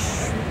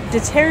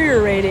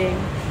deteriorating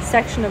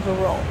section of the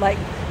world. Like,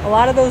 a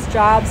lot of those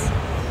jobs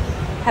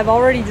have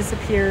already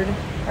disappeared,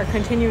 are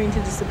continuing to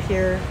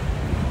disappear,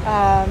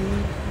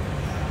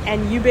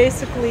 and you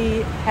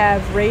basically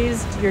have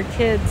raised your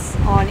kids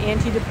on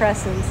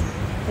antidepressants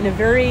in a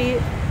very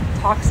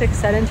toxic,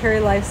 sedentary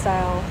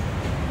lifestyle,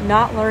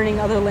 not learning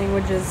other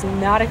languages,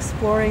 not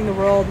exploring the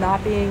world,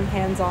 not being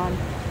hands-on,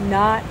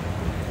 not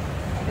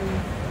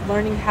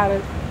learning how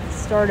to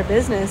start a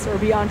business or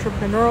be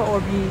entrepreneurial or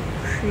be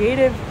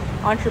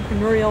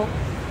entrepreneurial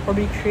or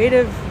be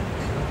creative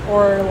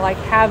or like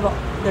have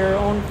their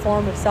own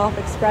form of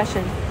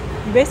self-expression.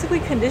 You basically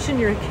condition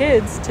your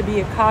kids to be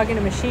a cog in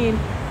a machine,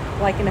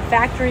 like in a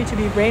factory, to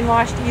be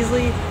brainwashed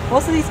easily.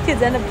 Most of these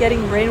kids end up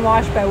getting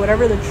brainwashed by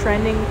whatever the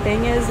trending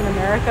thing is in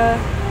America.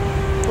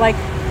 Like,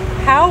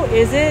 how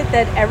is it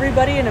that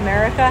everybody in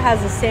America has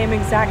the same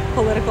exact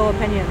political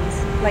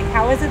opinions? Like,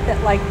 how is it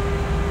that, like,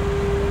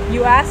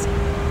 you ask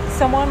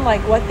someone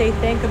like what they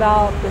think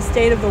about the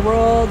state of the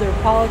world or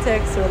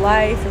politics or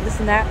life or this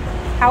and that,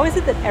 how is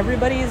it that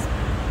everybody's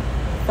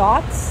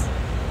thoughts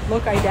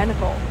look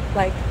identical?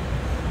 Like,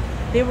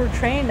 people were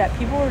trained that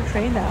way.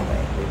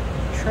 They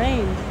were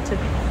trained to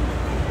be.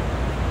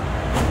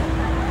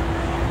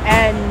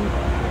 And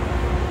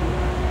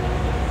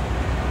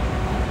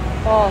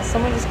oh,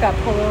 someone just got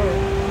pulled over.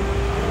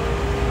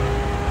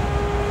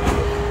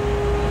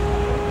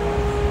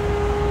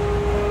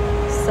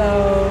 So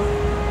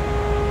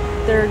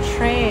they're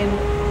trained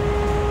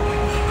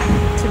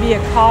to be a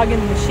cog in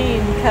the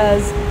machine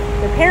because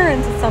their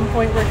parents at some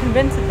point were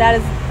convinced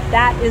that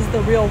that is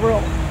the real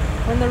world.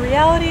 When the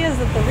reality is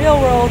that the real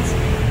world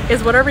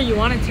is whatever you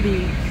want it to be.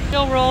 The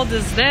real world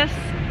is this.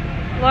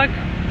 Look,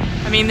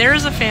 I mean,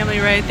 there's a family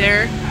right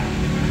there.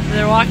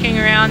 They're walking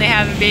around, they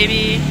have a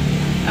baby.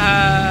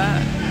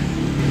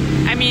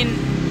 I mean,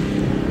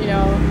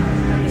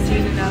 I'm just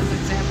using that as an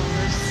example.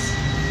 There's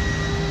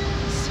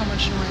so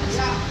much noise.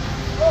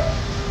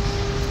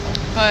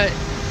 But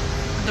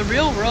the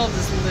real world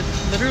is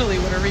literally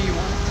whatever you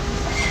want.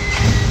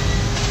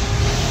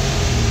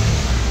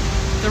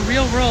 The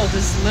real world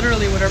is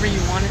literally whatever you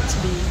want it to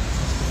be.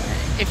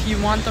 If you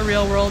want the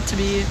real world to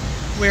be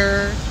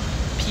where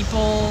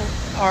people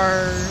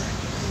are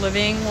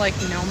living like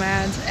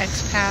nomads,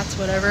 expats,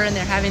 whatever, and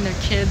they're having their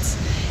kids,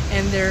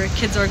 and their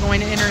kids are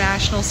going to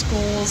international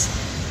schools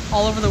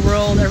all over the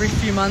world. Every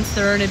few months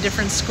they're in a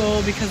different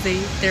school because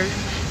they're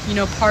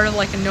part of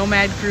like a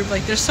nomad group.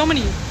 Like, there's so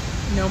many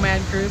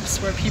nomad groups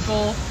where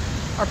people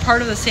are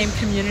part of the same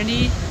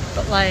community,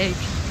 but like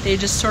they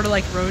just sort of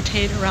like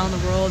rotate around the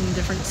world in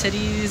different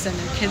cities, and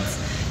their kids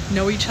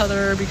know each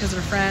other because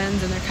they're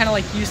friends, and they're kind of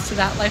like used to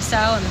that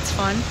lifestyle, and it's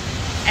fun.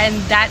 and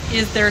that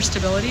is their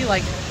stability.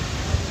 Like,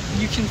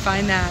 you can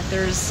find that.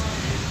 There's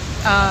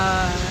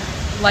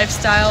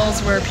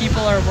lifestyles where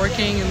people are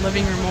working and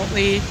living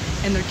remotely,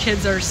 and their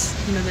kids are,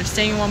 you know, they're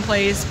staying in one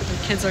place, but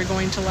their kids are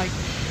going to like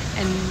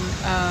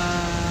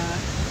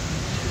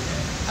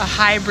a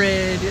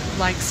hybrid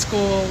like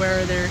school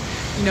where they're,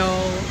 you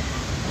know,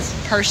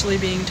 partially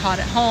being taught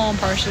at home,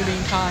 partially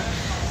being taught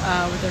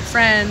with their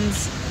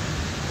friends,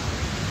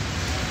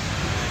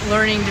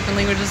 learning different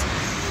languages.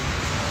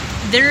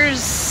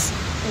 There's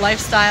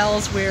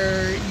lifestyles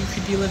where you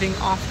could be living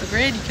off the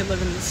grid. You could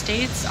live in the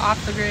States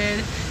off the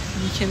grid.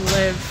 You can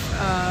live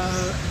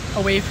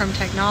away from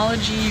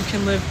technology. You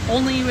can live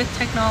only with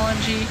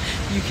technology.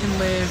 You can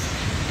live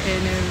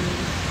in a,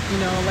 you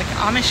know, like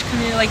Amish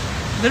community. Like,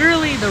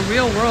 literally the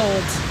real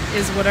world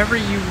is whatever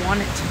you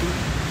want it to be.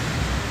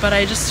 But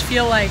I just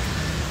feel like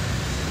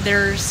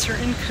there are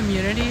certain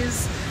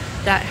communities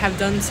that have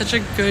done such a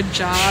good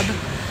job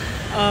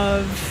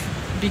of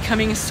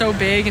becoming so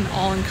big and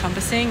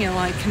all-encompassing and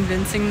like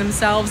convincing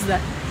themselves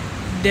that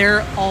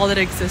they're all that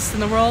exists in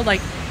the world.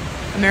 Like,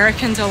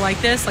 Americans are like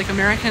this. Like,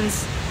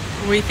 Americans,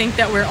 we think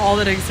that we're all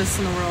that exists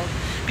in the world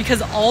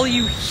because all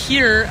you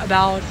hear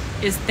about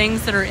is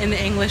things that are in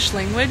the English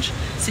language.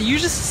 So you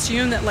just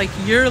assume that like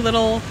your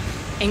little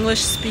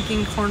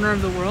English-speaking corner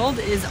of the world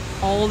is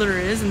all there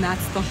is, and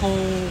that's the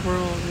whole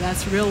world.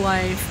 That's real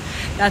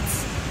life.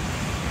 That's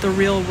the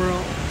real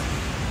world.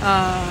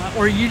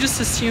 Or you just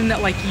assume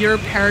that like your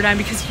paradigm,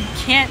 because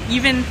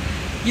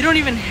you don't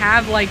even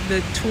have like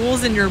the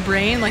tools in your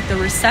brain, like the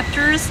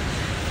receptors,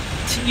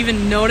 to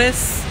even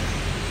notice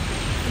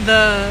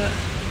the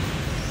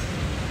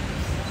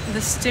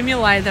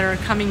stimuli that are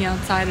coming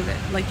outside of it.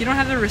 Like, you don't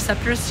have the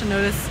receptors to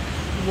notice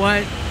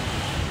what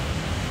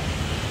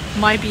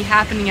might be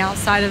happening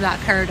outside of that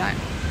paradigm.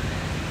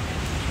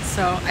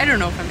 So I don't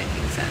know if I'm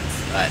making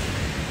sense, but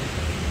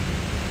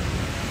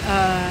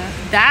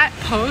that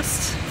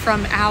post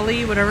from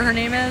Allie, whatever her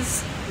name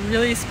is,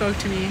 really spoke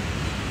to me,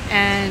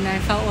 and I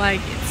felt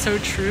like it's so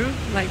true.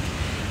 Like,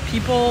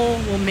 people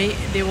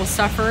will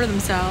suffer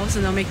themselves,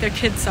 and they'll make their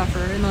kids suffer,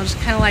 and they'll just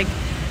kind of like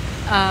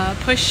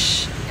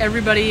push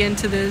everybody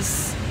into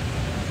this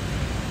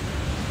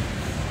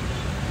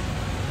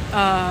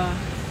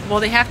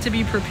they have to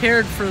be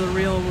prepared for the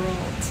real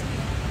world,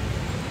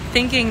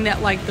 thinking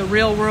that like the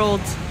real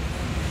world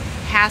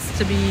has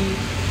to be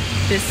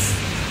this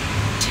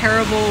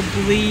terrible,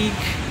 bleak.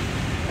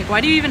 Like,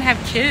 why do you even have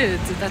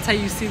kids if that's how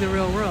you see the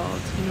real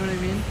world? You know what I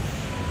mean?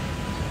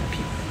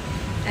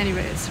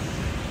 Anyways,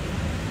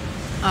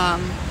 a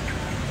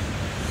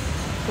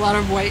lot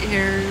of white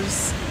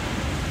hairs.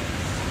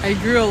 I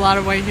grew a lot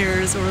of white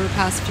hairs over the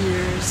past few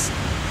years,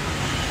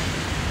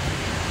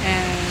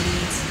 and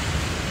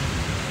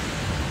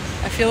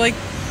I feel like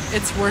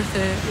it's worth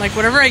it. Like,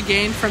 whatever I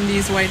gained from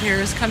these white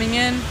hairs coming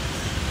in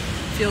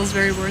feels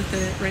very worth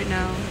it right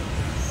now.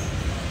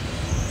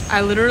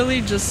 I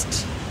literally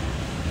just,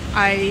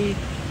 I'm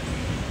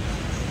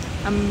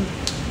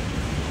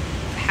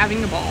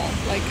having a ball.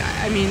 Like,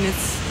 I mean,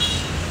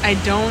 I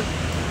don't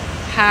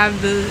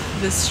have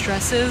the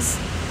stresses,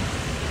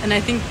 and I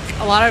think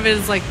a lot of it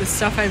is like the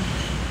stuff I've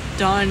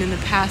done in the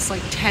past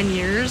like 10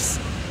 years.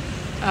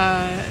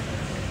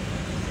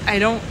 I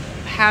don't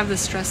have the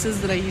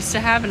stresses that I used to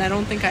have, and I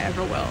don't think I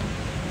ever will.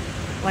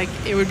 Like,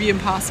 it would be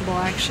impossible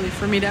actually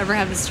for me to ever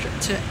have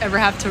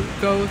to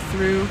go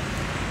through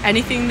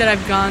anything that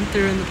I've gone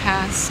through in the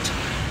past,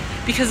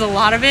 because a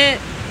lot of it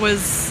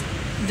was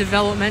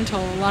developmental.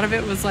 A lot of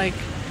it was like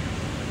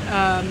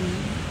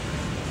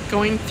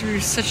going through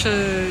such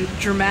a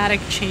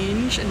dramatic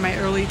change in my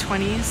early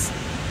 20s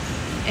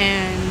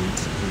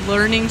and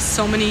learning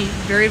so many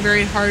very,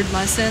 very hard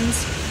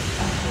lessons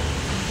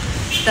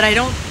that I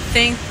don't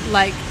think,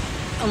 like,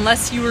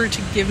 unless you were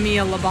to give me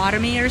a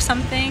lobotomy or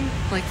something,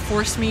 like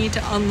force me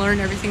to unlearn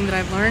everything that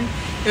I've learned,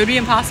 it would be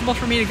impossible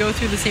for me to go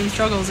through the same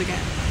struggles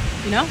again,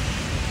 you know?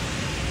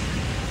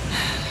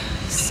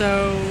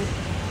 So,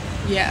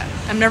 yeah,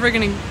 I'm never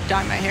gonna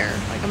dye my hair.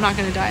 Like, I'm not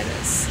gonna dye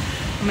this.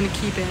 I'm gonna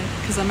keep it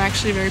because I'm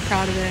actually very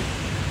proud of it.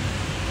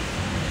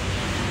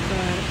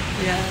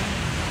 But, yeah.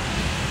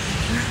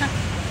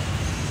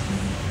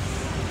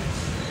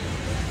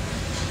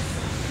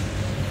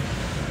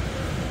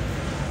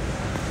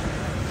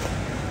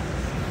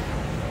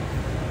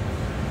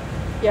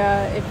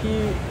 Yeah,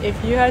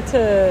 if you had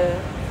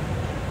to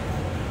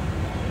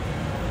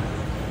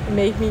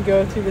make me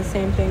go through the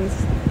same things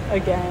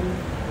again,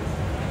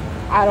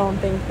 I don't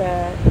think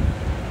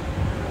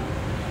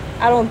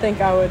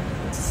I would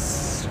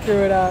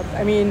screw it up.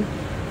 I mean,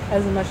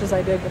 as much as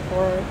I did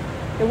before.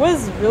 It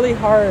was really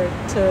hard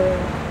to,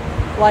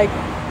 like,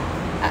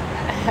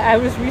 I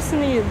was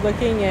recently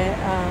looking at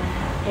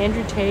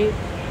Andrew Tate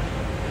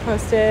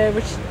posted,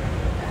 which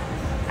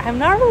I'm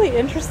not really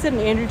interested in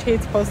Andrew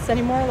Tate's posts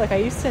anymore. Like, I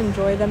used to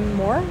enjoy them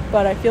more,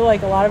 but I feel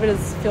like a lot of it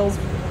feels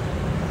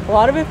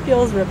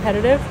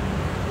repetitive.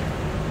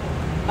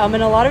 And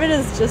a lot of it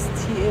is just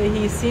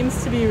he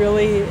seems to be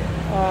really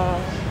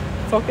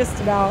focused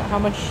about how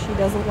much he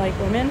doesn't like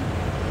women,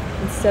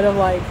 instead of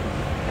like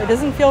It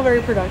doesn't feel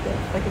very productive.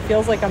 Like, it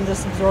feels like I'm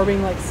just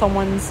absorbing like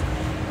someone's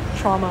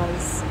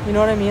traumas. You know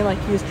what I mean? Like,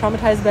 he was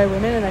traumatized by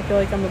women, and I feel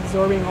like I'm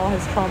absorbing all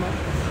his trauma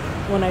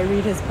when I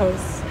read his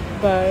posts.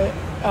 But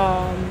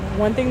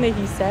one thing that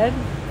he said,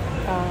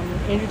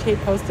 Andrew Tate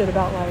posted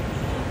about like,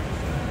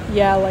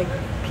 yeah, like,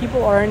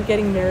 people aren't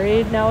getting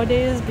married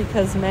nowadays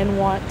because men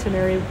want to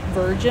marry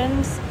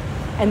virgins,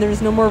 and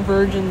there's no more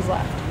virgins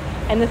left.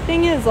 And the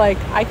thing is, like,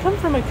 I come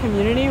from a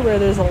community where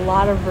there's a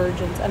lot of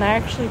virgins, and I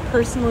actually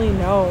personally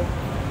know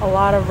a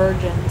lot of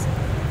virgins,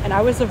 and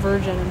I was a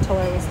virgin until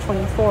I was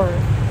 24.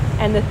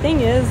 And the thing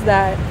is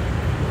that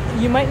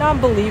you might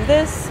not believe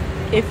this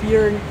if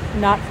you're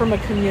not from a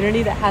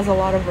community that has a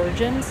lot of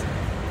virgins,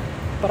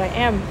 but I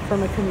am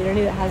from a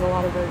community that has a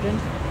lot of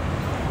virgins.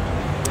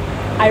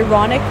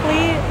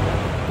 Ironically,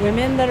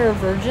 women that are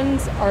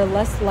virgins are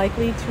less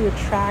likely to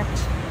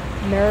attract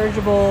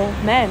marriageable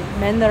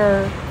men that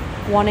are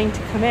wanting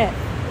to commit.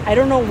 I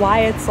don't know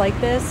why it's like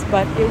this,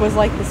 but it was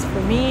like this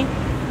for me.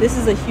 This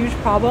is a huge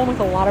problem with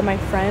a lot of my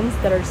friends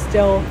that are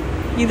still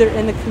either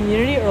in the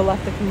community or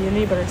left the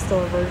community but are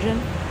still a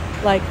virgin.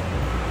 Like,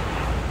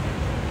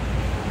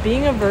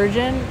 being a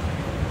virgin,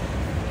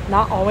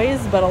 not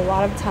always, but a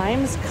lot of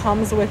times,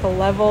 comes with a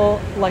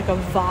level, like a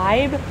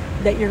vibe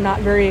that you're not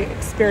very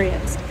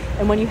experienced.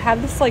 And when you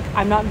have this, like,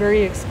 I'm not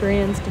very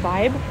experienced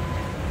vibe,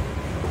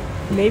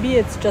 maybe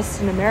it's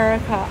just in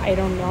America, I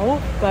don't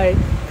know, but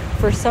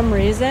for some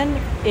reason,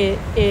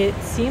 it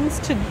seems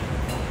to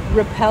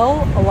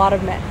repel a lot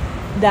of men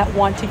that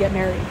want to get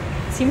married.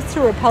 It seems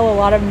to repel a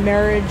lot of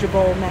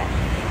marriageable men.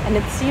 And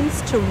it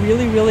seems to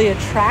really, really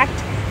attract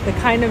the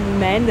kind of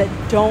men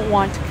that don't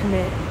want to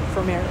commit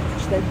for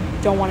marriage, that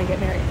don't want to get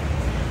married.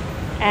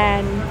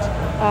 And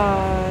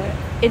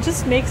it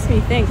just makes me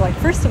think, like,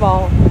 first of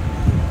all,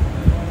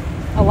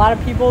 a lot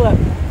of people that,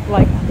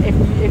 like,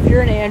 if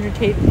you're an Andrew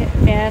Tate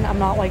fan, I'm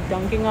not like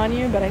dunking on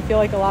you, but I feel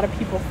like a lot of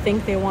people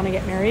think they want to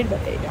get married,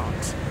 but they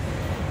don't.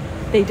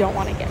 They don't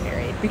want to get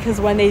married,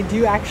 because when they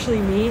do actually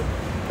meet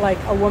like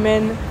a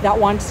woman that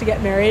wants to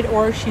get married,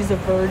 or she's a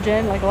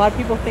virgin, like, a lot of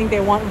people think they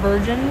want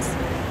virgins,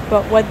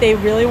 but what they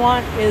really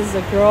want is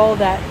a girl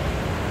that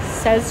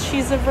says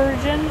she's a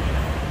virgin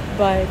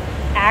but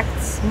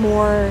acts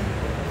more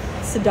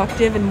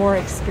seductive and more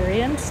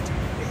experienced.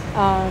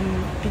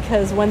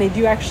 Because when they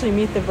do actually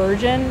meet the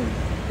virgin,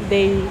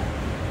 they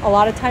a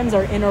lot of times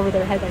are in over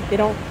their head. Like,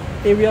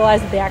 they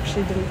realize that they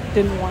actually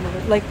didn't want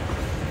it. Like,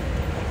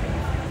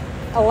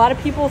 a lot of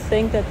people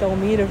think that they'll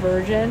meet a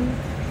virgin.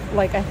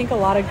 Like, I think a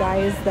lot of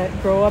guys that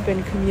grow up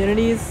in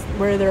communities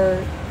where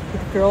the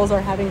girls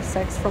are having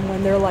sex from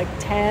when they're like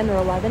 10 or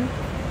 11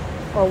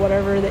 or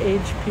whatever the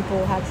age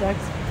people have sex,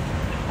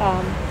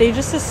 they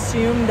just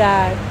assume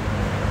that,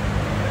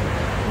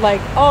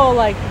 like, oh,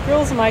 like,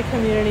 girls in my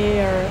community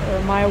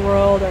or my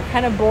world are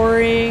kind of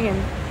boring, and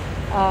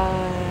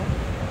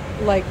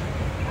like,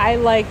 I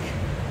like,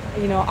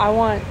 you know, I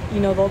want, you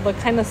know, they'll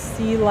kind of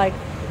see like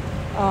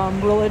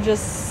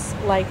religious,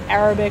 like,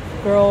 Arabic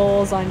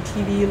girls on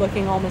TV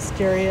looking all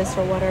mysterious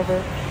or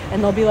whatever,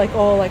 and they'll be like,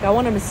 oh, like, I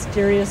want a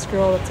mysterious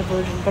girl that's a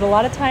virgin. But a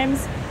lot of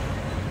times,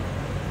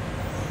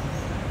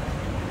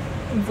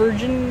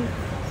 virgin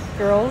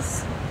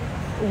girls,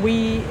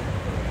 we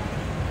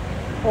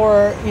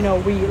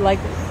like,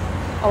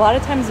 a lot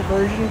of times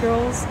virgin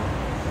girls,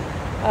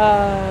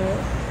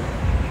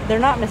 they're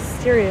not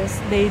mysterious,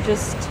 they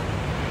just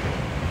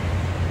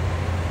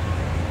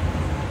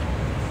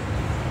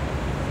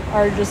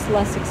are just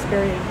less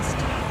experienced.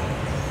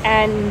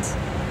 And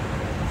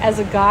as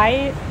a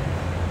guy,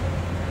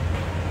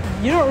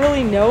 you don't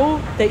really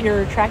know that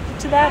you're attracted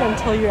to that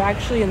until you're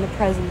actually in the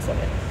presence of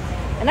it.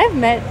 And I've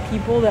met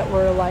people that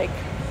were like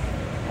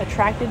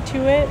attracted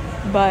to it,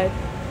 but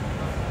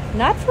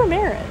not for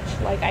marriage.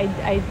 Like, I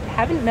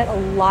haven't met a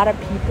lot of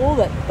people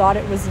that thought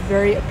it was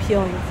very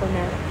appealing for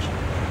marriage.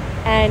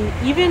 And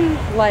even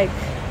like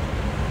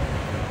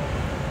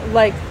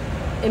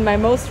in my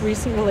most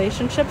recent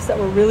relationships that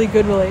were really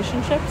good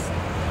relationships,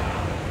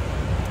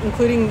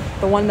 including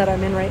the one that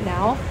I'm in right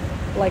now,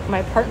 like,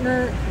 my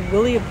partner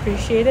really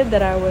appreciated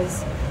that I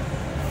was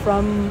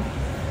from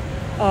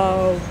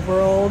a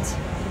world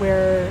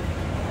where,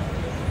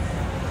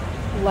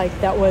 like,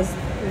 that was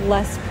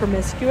less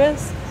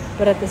promiscuous.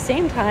 But at the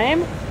same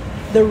time,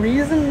 the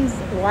reasons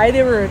why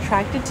they were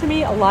attracted to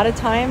me a lot of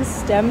times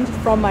stemmed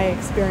from my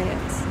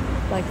experience,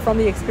 like, from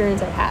the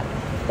experience I had.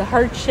 The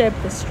hardship,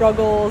 the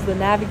struggles, the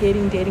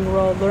navigating dating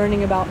world,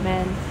 learning about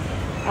men.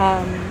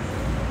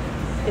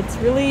 It's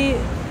really,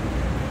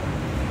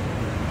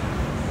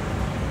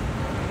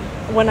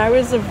 when I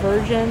was a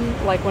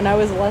virgin, like, when I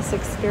was less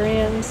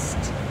experienced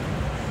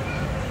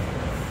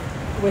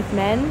with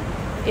men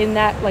in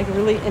that, like,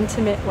 really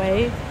intimate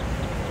way,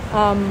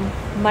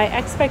 my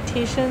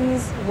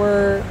expectations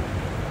were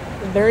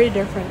very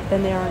different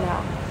than they are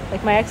now.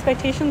 Like, my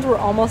expectations were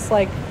almost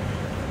like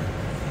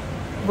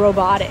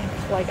robotic.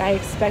 Like, I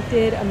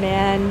expected a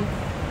man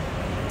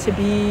to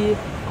be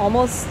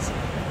almost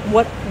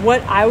what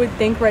I would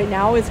think right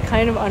now is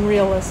kind of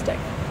unrealistic.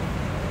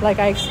 Like,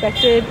 I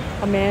expected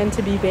a man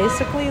to be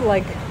basically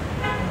like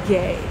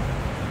gay.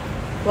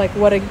 Like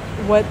what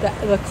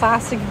the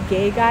classic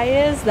gay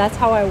guy is. That's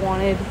how I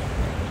wanted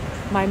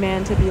my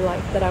man to be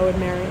like, that I would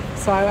marry.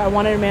 So I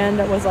wanted a man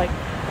that was like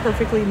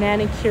perfectly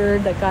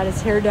manicured, that got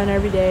his hair done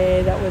every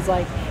day, that was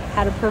like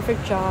had a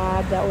perfect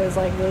job, that was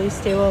like really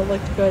stable,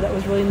 looked good, that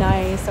was really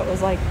nice, that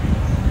was like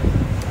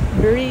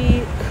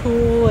very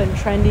cool and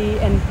trendy.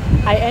 And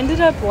I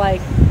ended up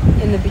like,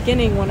 in the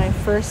beginning when I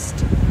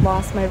first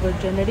lost my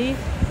virginity,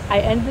 I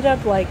ended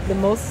up like the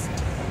most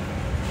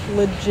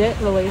legit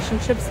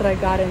relationships that I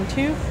got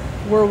into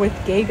were with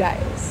gay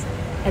guys,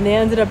 and they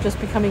ended up just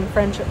becoming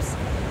friendships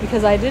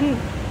because I didn't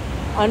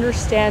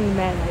understand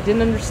men. I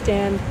didn't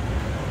understand,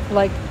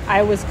 like,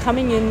 I was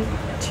coming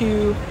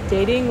into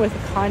dating with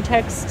a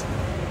context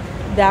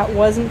that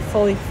wasn't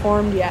fully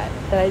formed yet,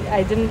 that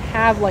I didn't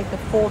have like the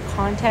full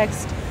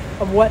context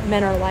of what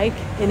men are like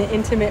in an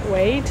intimate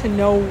way to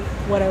know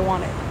what I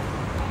wanted.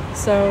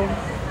 So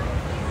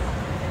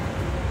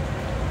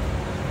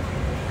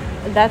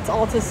that's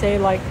all to say,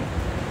 like,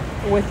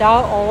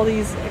 without all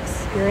these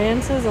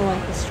experiences and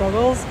like the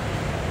struggles,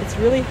 it's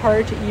really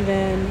hard to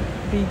even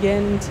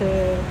begin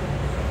to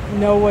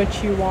know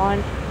what you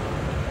want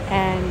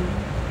and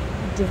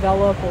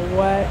develop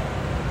what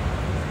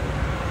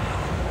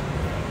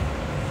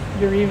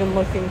you're even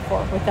looking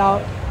for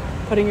without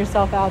putting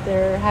yourself out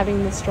there,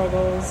 having the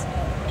struggles,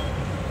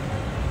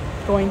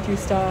 going through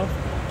stuff,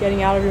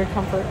 getting out of your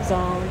comfort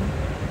zone.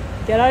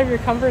 Get out of your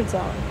comfort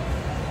zone.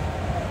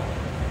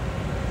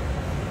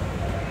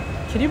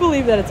 Can you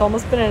believe that it's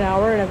almost been an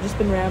hour and I've just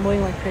been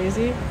rambling like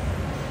crazy?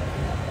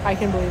 I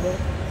can believe it.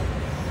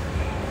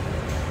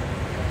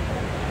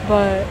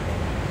 But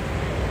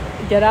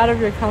get out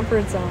of your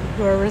comfort zone,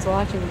 whoever's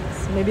watching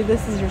this. Maybe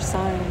this is your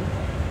sign.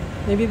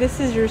 Maybe this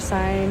is your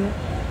sign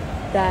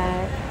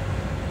that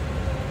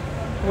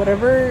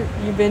whatever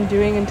you've been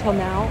doing until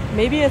now,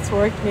 maybe it's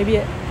worked, maybe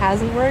it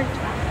hasn't worked,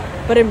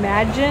 but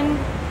imagine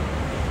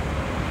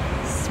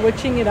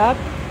switching it up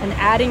and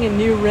adding a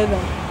new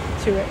rhythm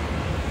to it.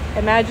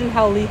 Imagine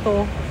how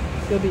lethal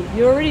you'll be.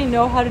 You already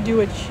know how to do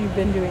what you've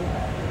been doing.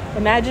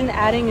 Imagine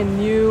adding a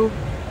new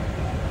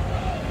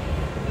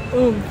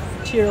oomph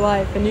to your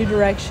life, a new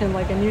direction,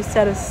 like a new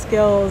set of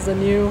skills, a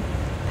new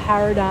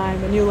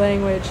paradigm, a new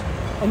language,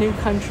 a new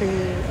country,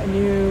 a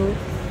new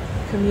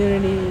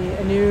community,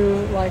 a new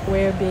like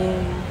way of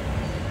being.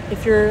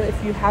 If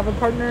you have a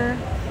partner,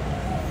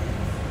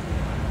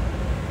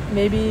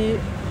 maybe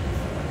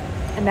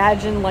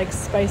imagine like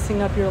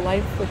spicing up your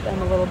life with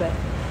them a little bit.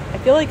 I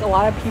feel like a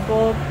lot of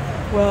people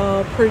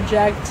will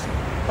project,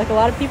 like a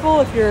lot of people,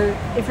 if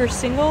you're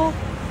single,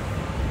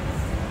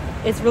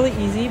 it's really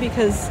easy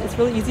because it's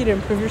really easy to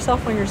improve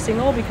yourself when you're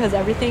single, because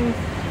everything,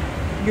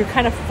 you're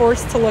kind of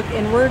forced to look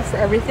inward for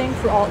everything,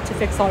 to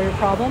fix all your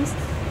problems.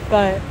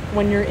 But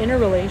when you're in a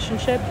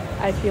relationship,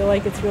 I feel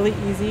like it's really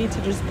easy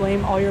to just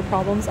blame all your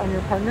problems on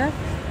your partner,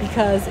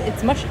 because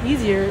it's much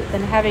easier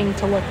than having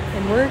to look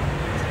inward.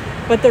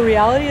 But the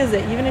reality is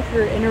that even if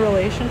you're in a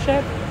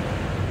relationship,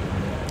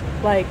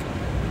 like,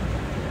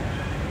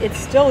 it's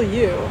still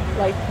you.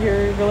 Like,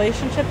 your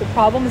relationship, the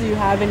problems you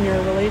have in your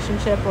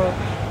relationship or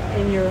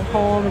in your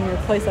home, in your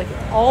place, like,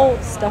 it's all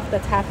stuff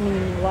that's happening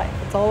in your life.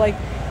 It's all like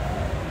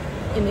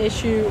an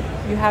issue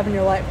you have in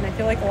your life. And I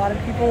feel like a lot of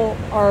people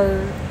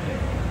are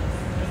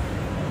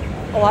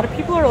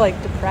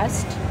like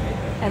depressed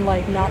and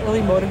like not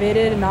really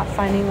motivated and not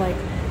finding like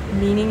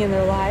meaning in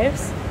their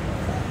lives,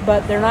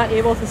 but they're not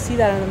able to see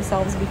that in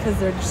themselves because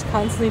they're just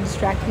constantly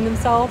distracting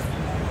themselves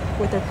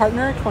with their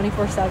partner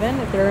 24/7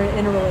 if they're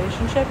in a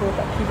relationship or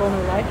with people in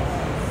their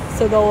life.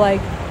 So they'll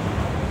like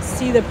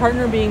see the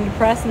partner being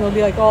depressed and they'll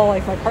be like, oh,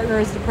 like my partner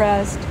is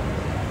depressed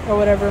or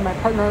whatever, my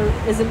partner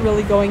isn't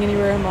really going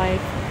anywhere in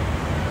life.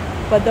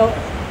 But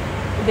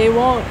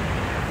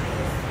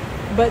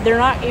they're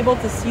not able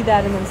to see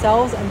that in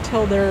themselves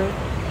until they're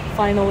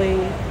finally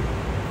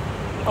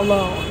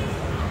alone.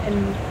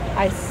 And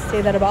I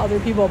say that about other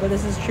people, but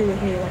this is true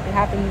with me. Like, it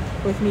happened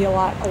with me a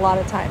lot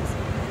of times.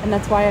 And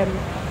that's why I'm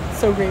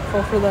so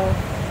grateful for the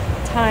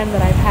time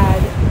that I've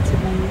had to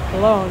be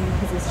alone,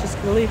 because it's just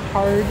really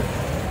hard.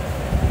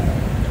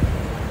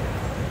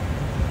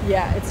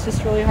 Yeah, it's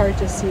just really hard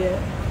to see it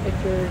if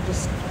you're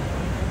just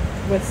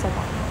with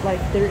someone. Like,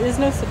 there is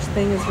no such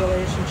thing as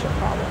relationship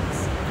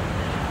problems.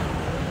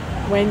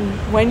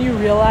 When you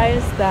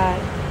realize that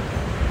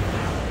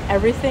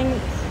everything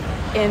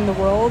in the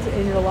world,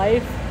 in your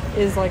life,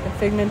 is like a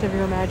figment of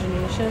your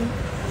imagination,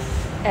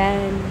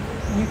 and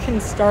you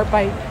can start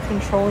by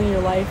controlling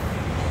your life,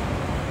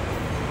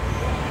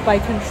 by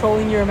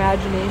controlling your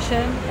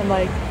imagination and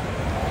like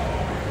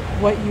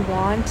what you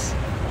want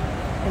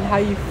and how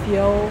you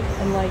feel,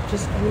 and like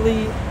just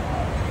really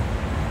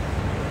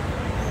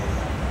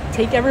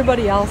take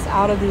everybody else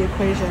out of the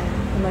equation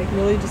and like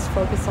really just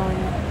focus on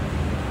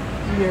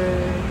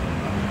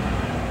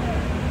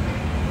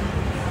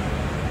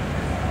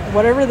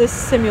whatever this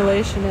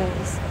simulation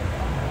is,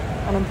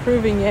 on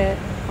improving it,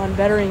 on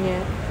bettering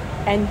it.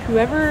 And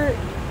whoever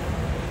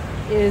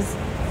is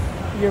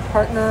your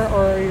partner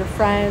or your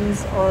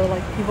friends or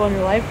like people in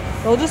your life,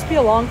 they'll just be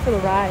along for the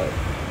ride.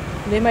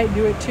 they might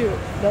do it too.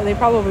 They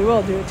probably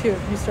will do it too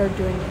if you start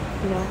doing it,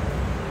 you know.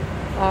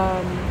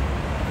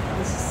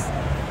 This is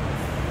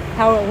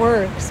how it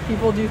works.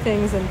 People do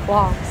things in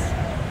flocks.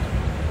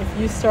 If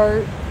you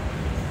start,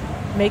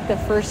 make the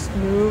first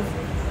move,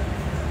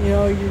 you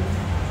know,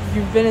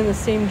 you've been in the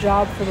same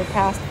job for the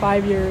past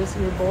 5 years,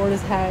 you're bored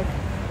as heck,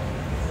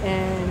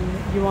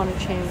 and you want to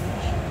change,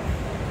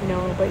 you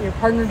know, but your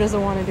partner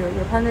doesn't want to do it.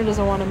 Your partner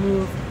doesn't want to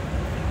move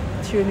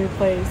to a new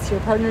place. Your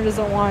partner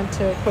doesn't want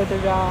to quit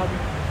their job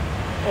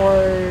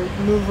or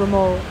move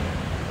remote,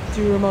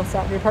 do remote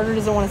stuff. Your partner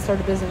doesn't want to start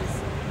a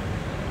business.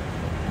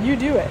 You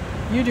do it.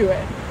 You do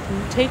it.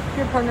 Take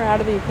your partner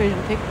out of the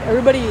equation. Take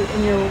everybody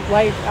in your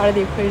life out of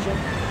the equation.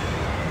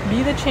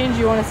 Be the change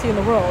you want to see in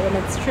the world, and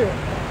it's true.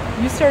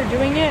 You start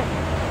doing it,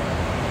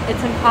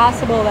 it's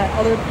impossible that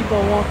other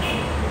people won't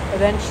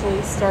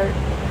eventually start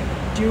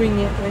doing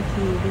it with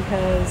you,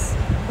 because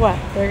what?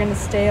 They're going to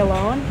stay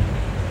alone?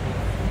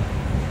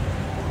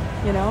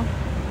 You know?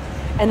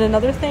 And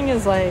another thing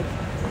is, like,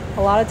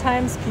 a lot of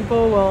times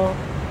people will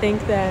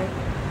think that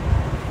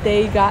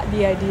they got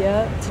the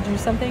idea to do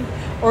something,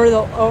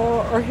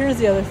 or here's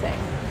the other thing.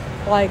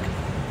 Like,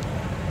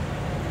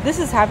 this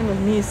has happened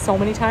with me so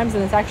many times,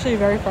 and it's actually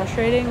very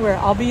frustrating, where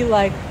I'll be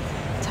like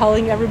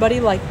telling everybody,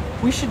 like,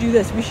 we should do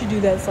this,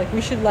 like,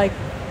 we should, like,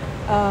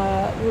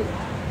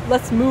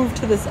 let's move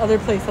to this other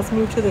place,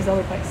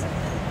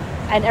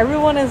 and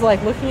everyone is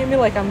like looking at me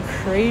like I'm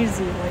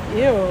crazy, like,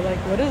 ew, like,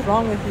 what is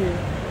wrong with you?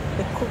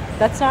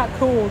 That's not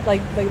cool.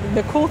 Like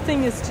the cool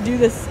thing is to do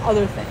this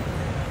other thing.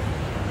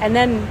 And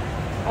then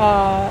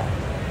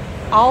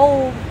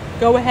I'll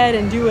go ahead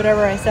and do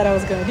whatever I said I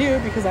was going to do,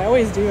 because I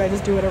always do. I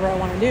just do whatever I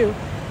want to do.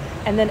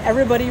 And then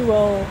everybody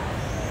will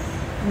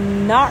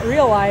not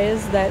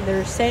realize that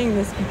they're saying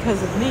this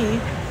because of me,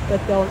 but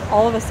they'll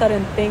all of a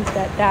sudden think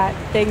that that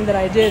thing that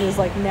I did is,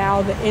 like,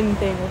 now the in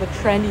thing or the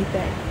trendy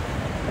thing.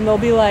 And they'll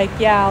be like,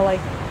 yeah,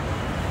 like,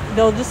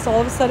 they'll just all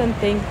of a sudden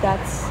think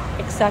that's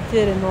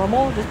accepted and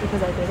normal just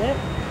because I did it.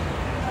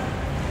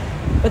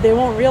 But they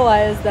won't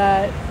realize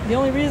that the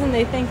only reason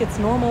they think it's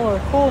normal or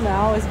cool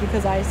now is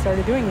because I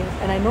started doing it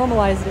and I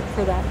normalized it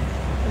for them.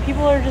 And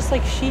people are just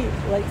like sheep.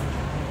 Like,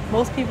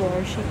 most people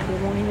are sheep.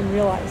 They won't even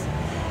realize.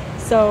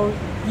 So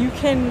you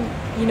can,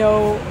 you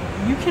know,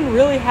 you can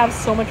really have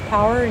so much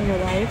power in your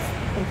life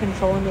and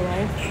control in your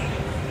life.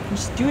 And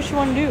just do what you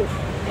want to do,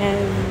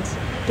 and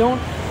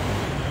don't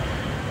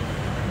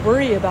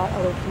worry about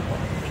other people.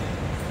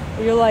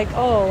 You're like,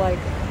 oh, like,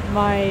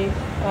 my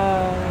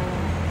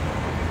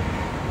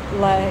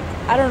like,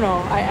 I don't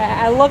know,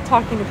 I love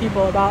talking to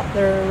people about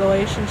their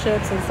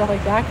relationships and stuff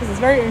like that, because it's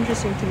very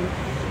interesting to me.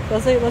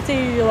 Let's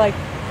say you're like,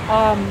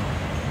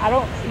 I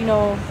don't, you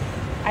know,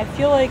 I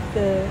feel like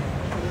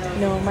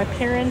my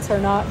parents are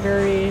not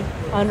very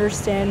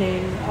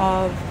understanding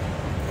of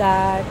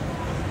that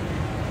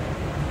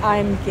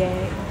I'm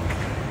gay,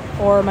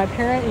 or my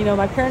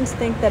parents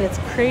think that it's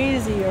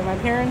crazy, or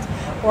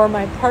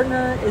my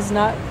partner is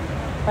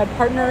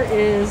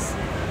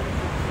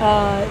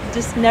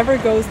just never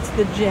goes to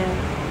the gym.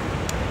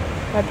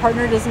 My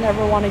partner doesn't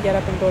ever want to get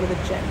up and go to the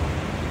gym.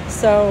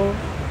 So,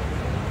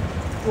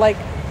 like,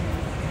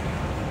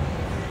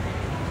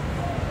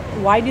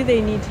 why do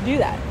they need to do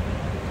that?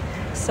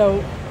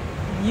 So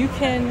you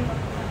can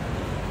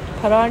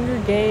put on your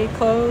gay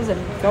clothes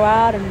and go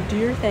out and do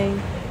your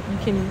thing. You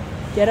can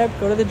get up,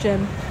 go to the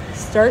gym,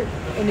 start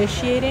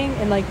initiating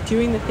and, like,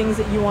 doing the things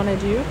that you want to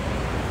do.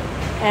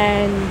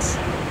 And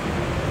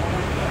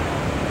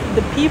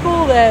the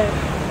people that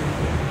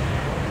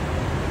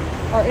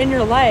are in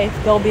your life,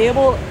 they'll be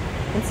able,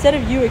 instead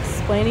of you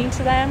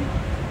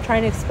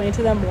trying to explain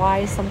to them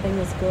why something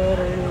is good,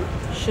 or they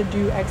should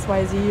do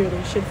XYZ, or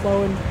they should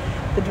flow in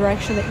the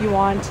direction that you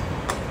want,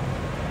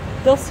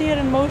 they'll see it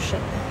in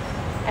motion.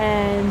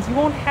 And you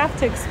won't have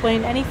to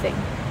explain anything.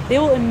 They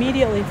will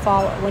immediately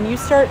follow. When you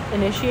start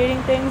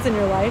initiating things in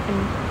your life,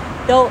 and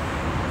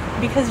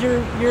because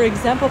you're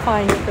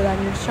exemplifying it for them,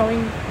 you're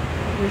showing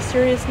your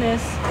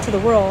seriousness to the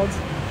world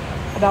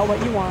about what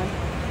you want,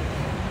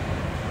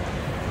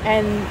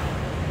 and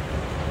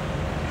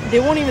they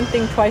won't even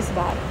think twice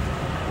about it.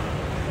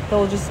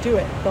 They'll just do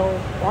it. They'll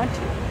want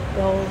to.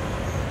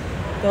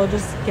 They'll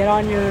just get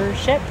on your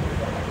ship,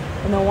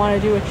 and they'll want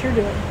to do what you're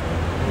doing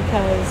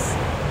because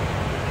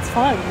it's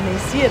fun and they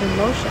see it in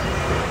motion.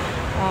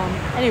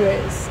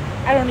 Anyways,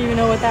 I don't even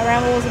know what that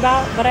ramble was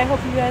about, but I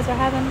hope you guys are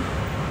having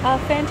a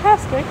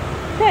fantastic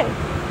day.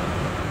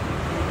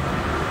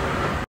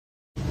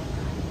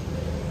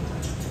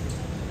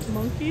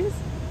 Monkeys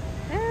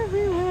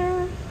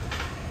everywhere.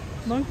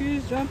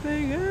 Monkeys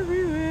jumping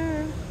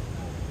everywhere.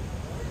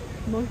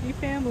 Monkey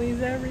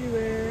families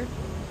everywhere.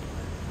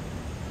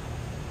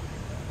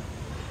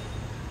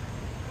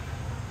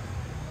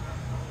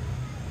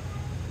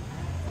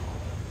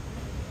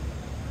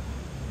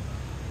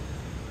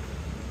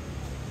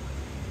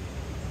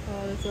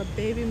 Oh, there's a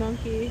baby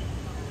monkey.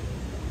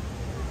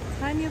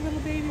 Tiny little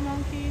baby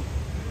monkey.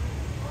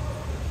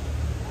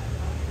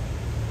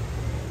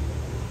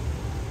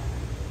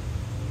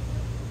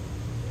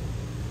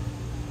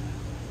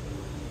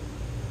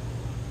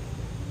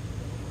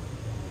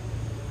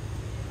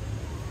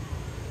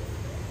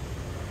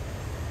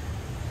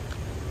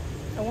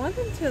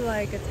 want them to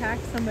like attack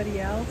somebody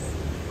else.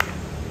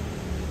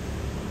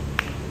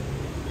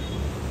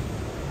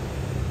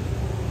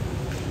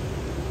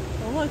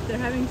 Oh look, they're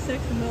having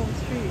sex in the middle of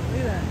the street.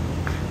 Look at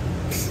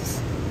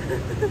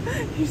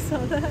that. You saw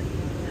that?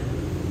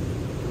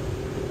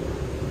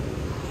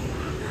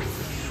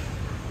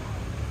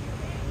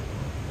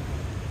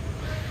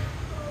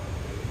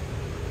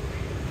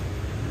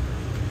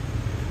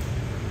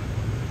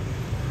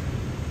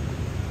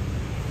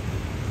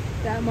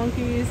 That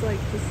monkey is like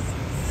just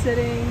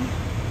sitting.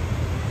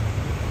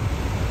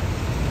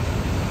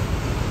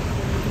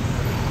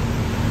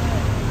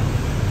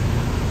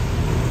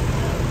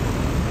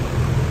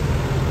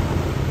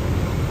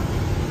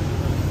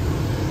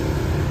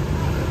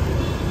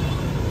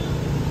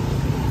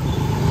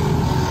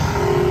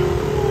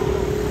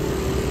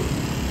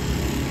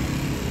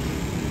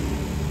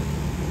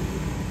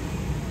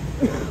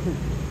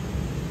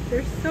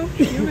 They're so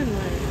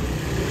human-like.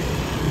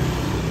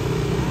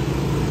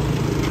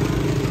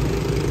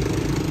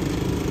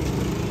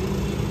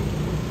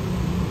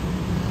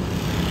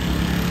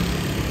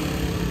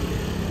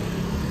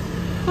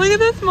 Look at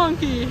this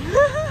monkey!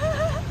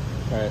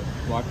 Alright,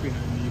 walk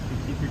behind me. You can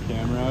keep your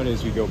camera out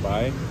as we go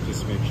by.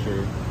 Just make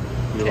sure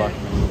you're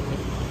walking around with it.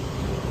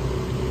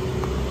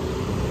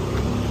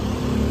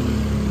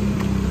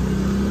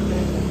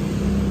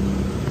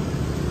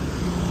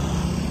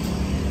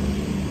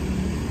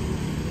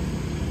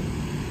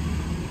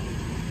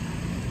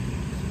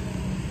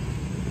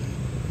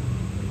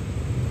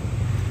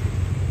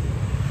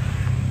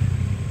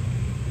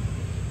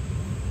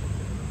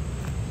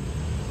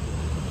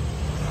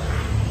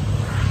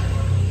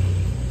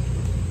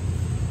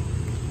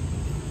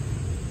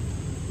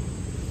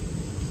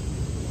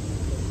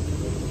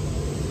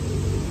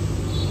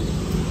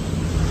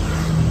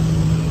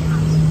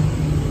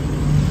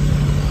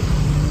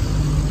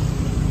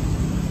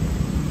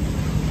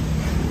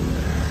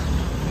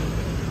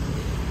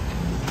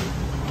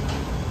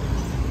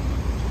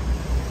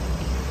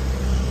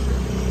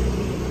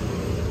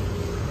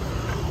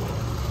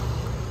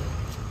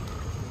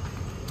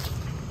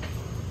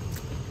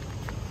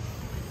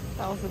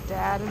 That was a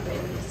dad and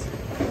babies.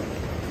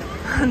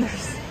 And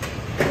there's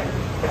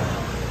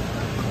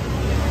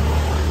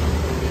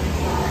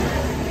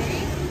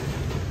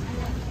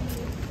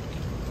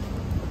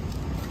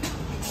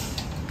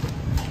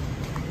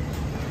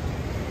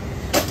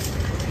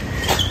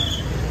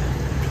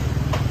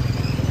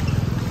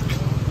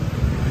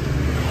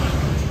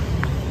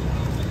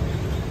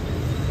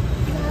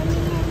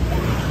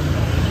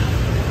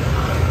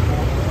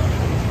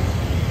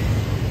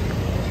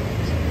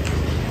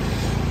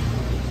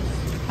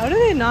how do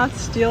they not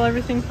steal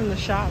everything from the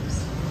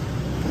shops?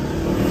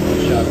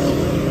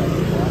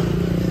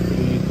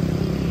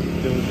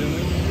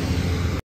 Diligently.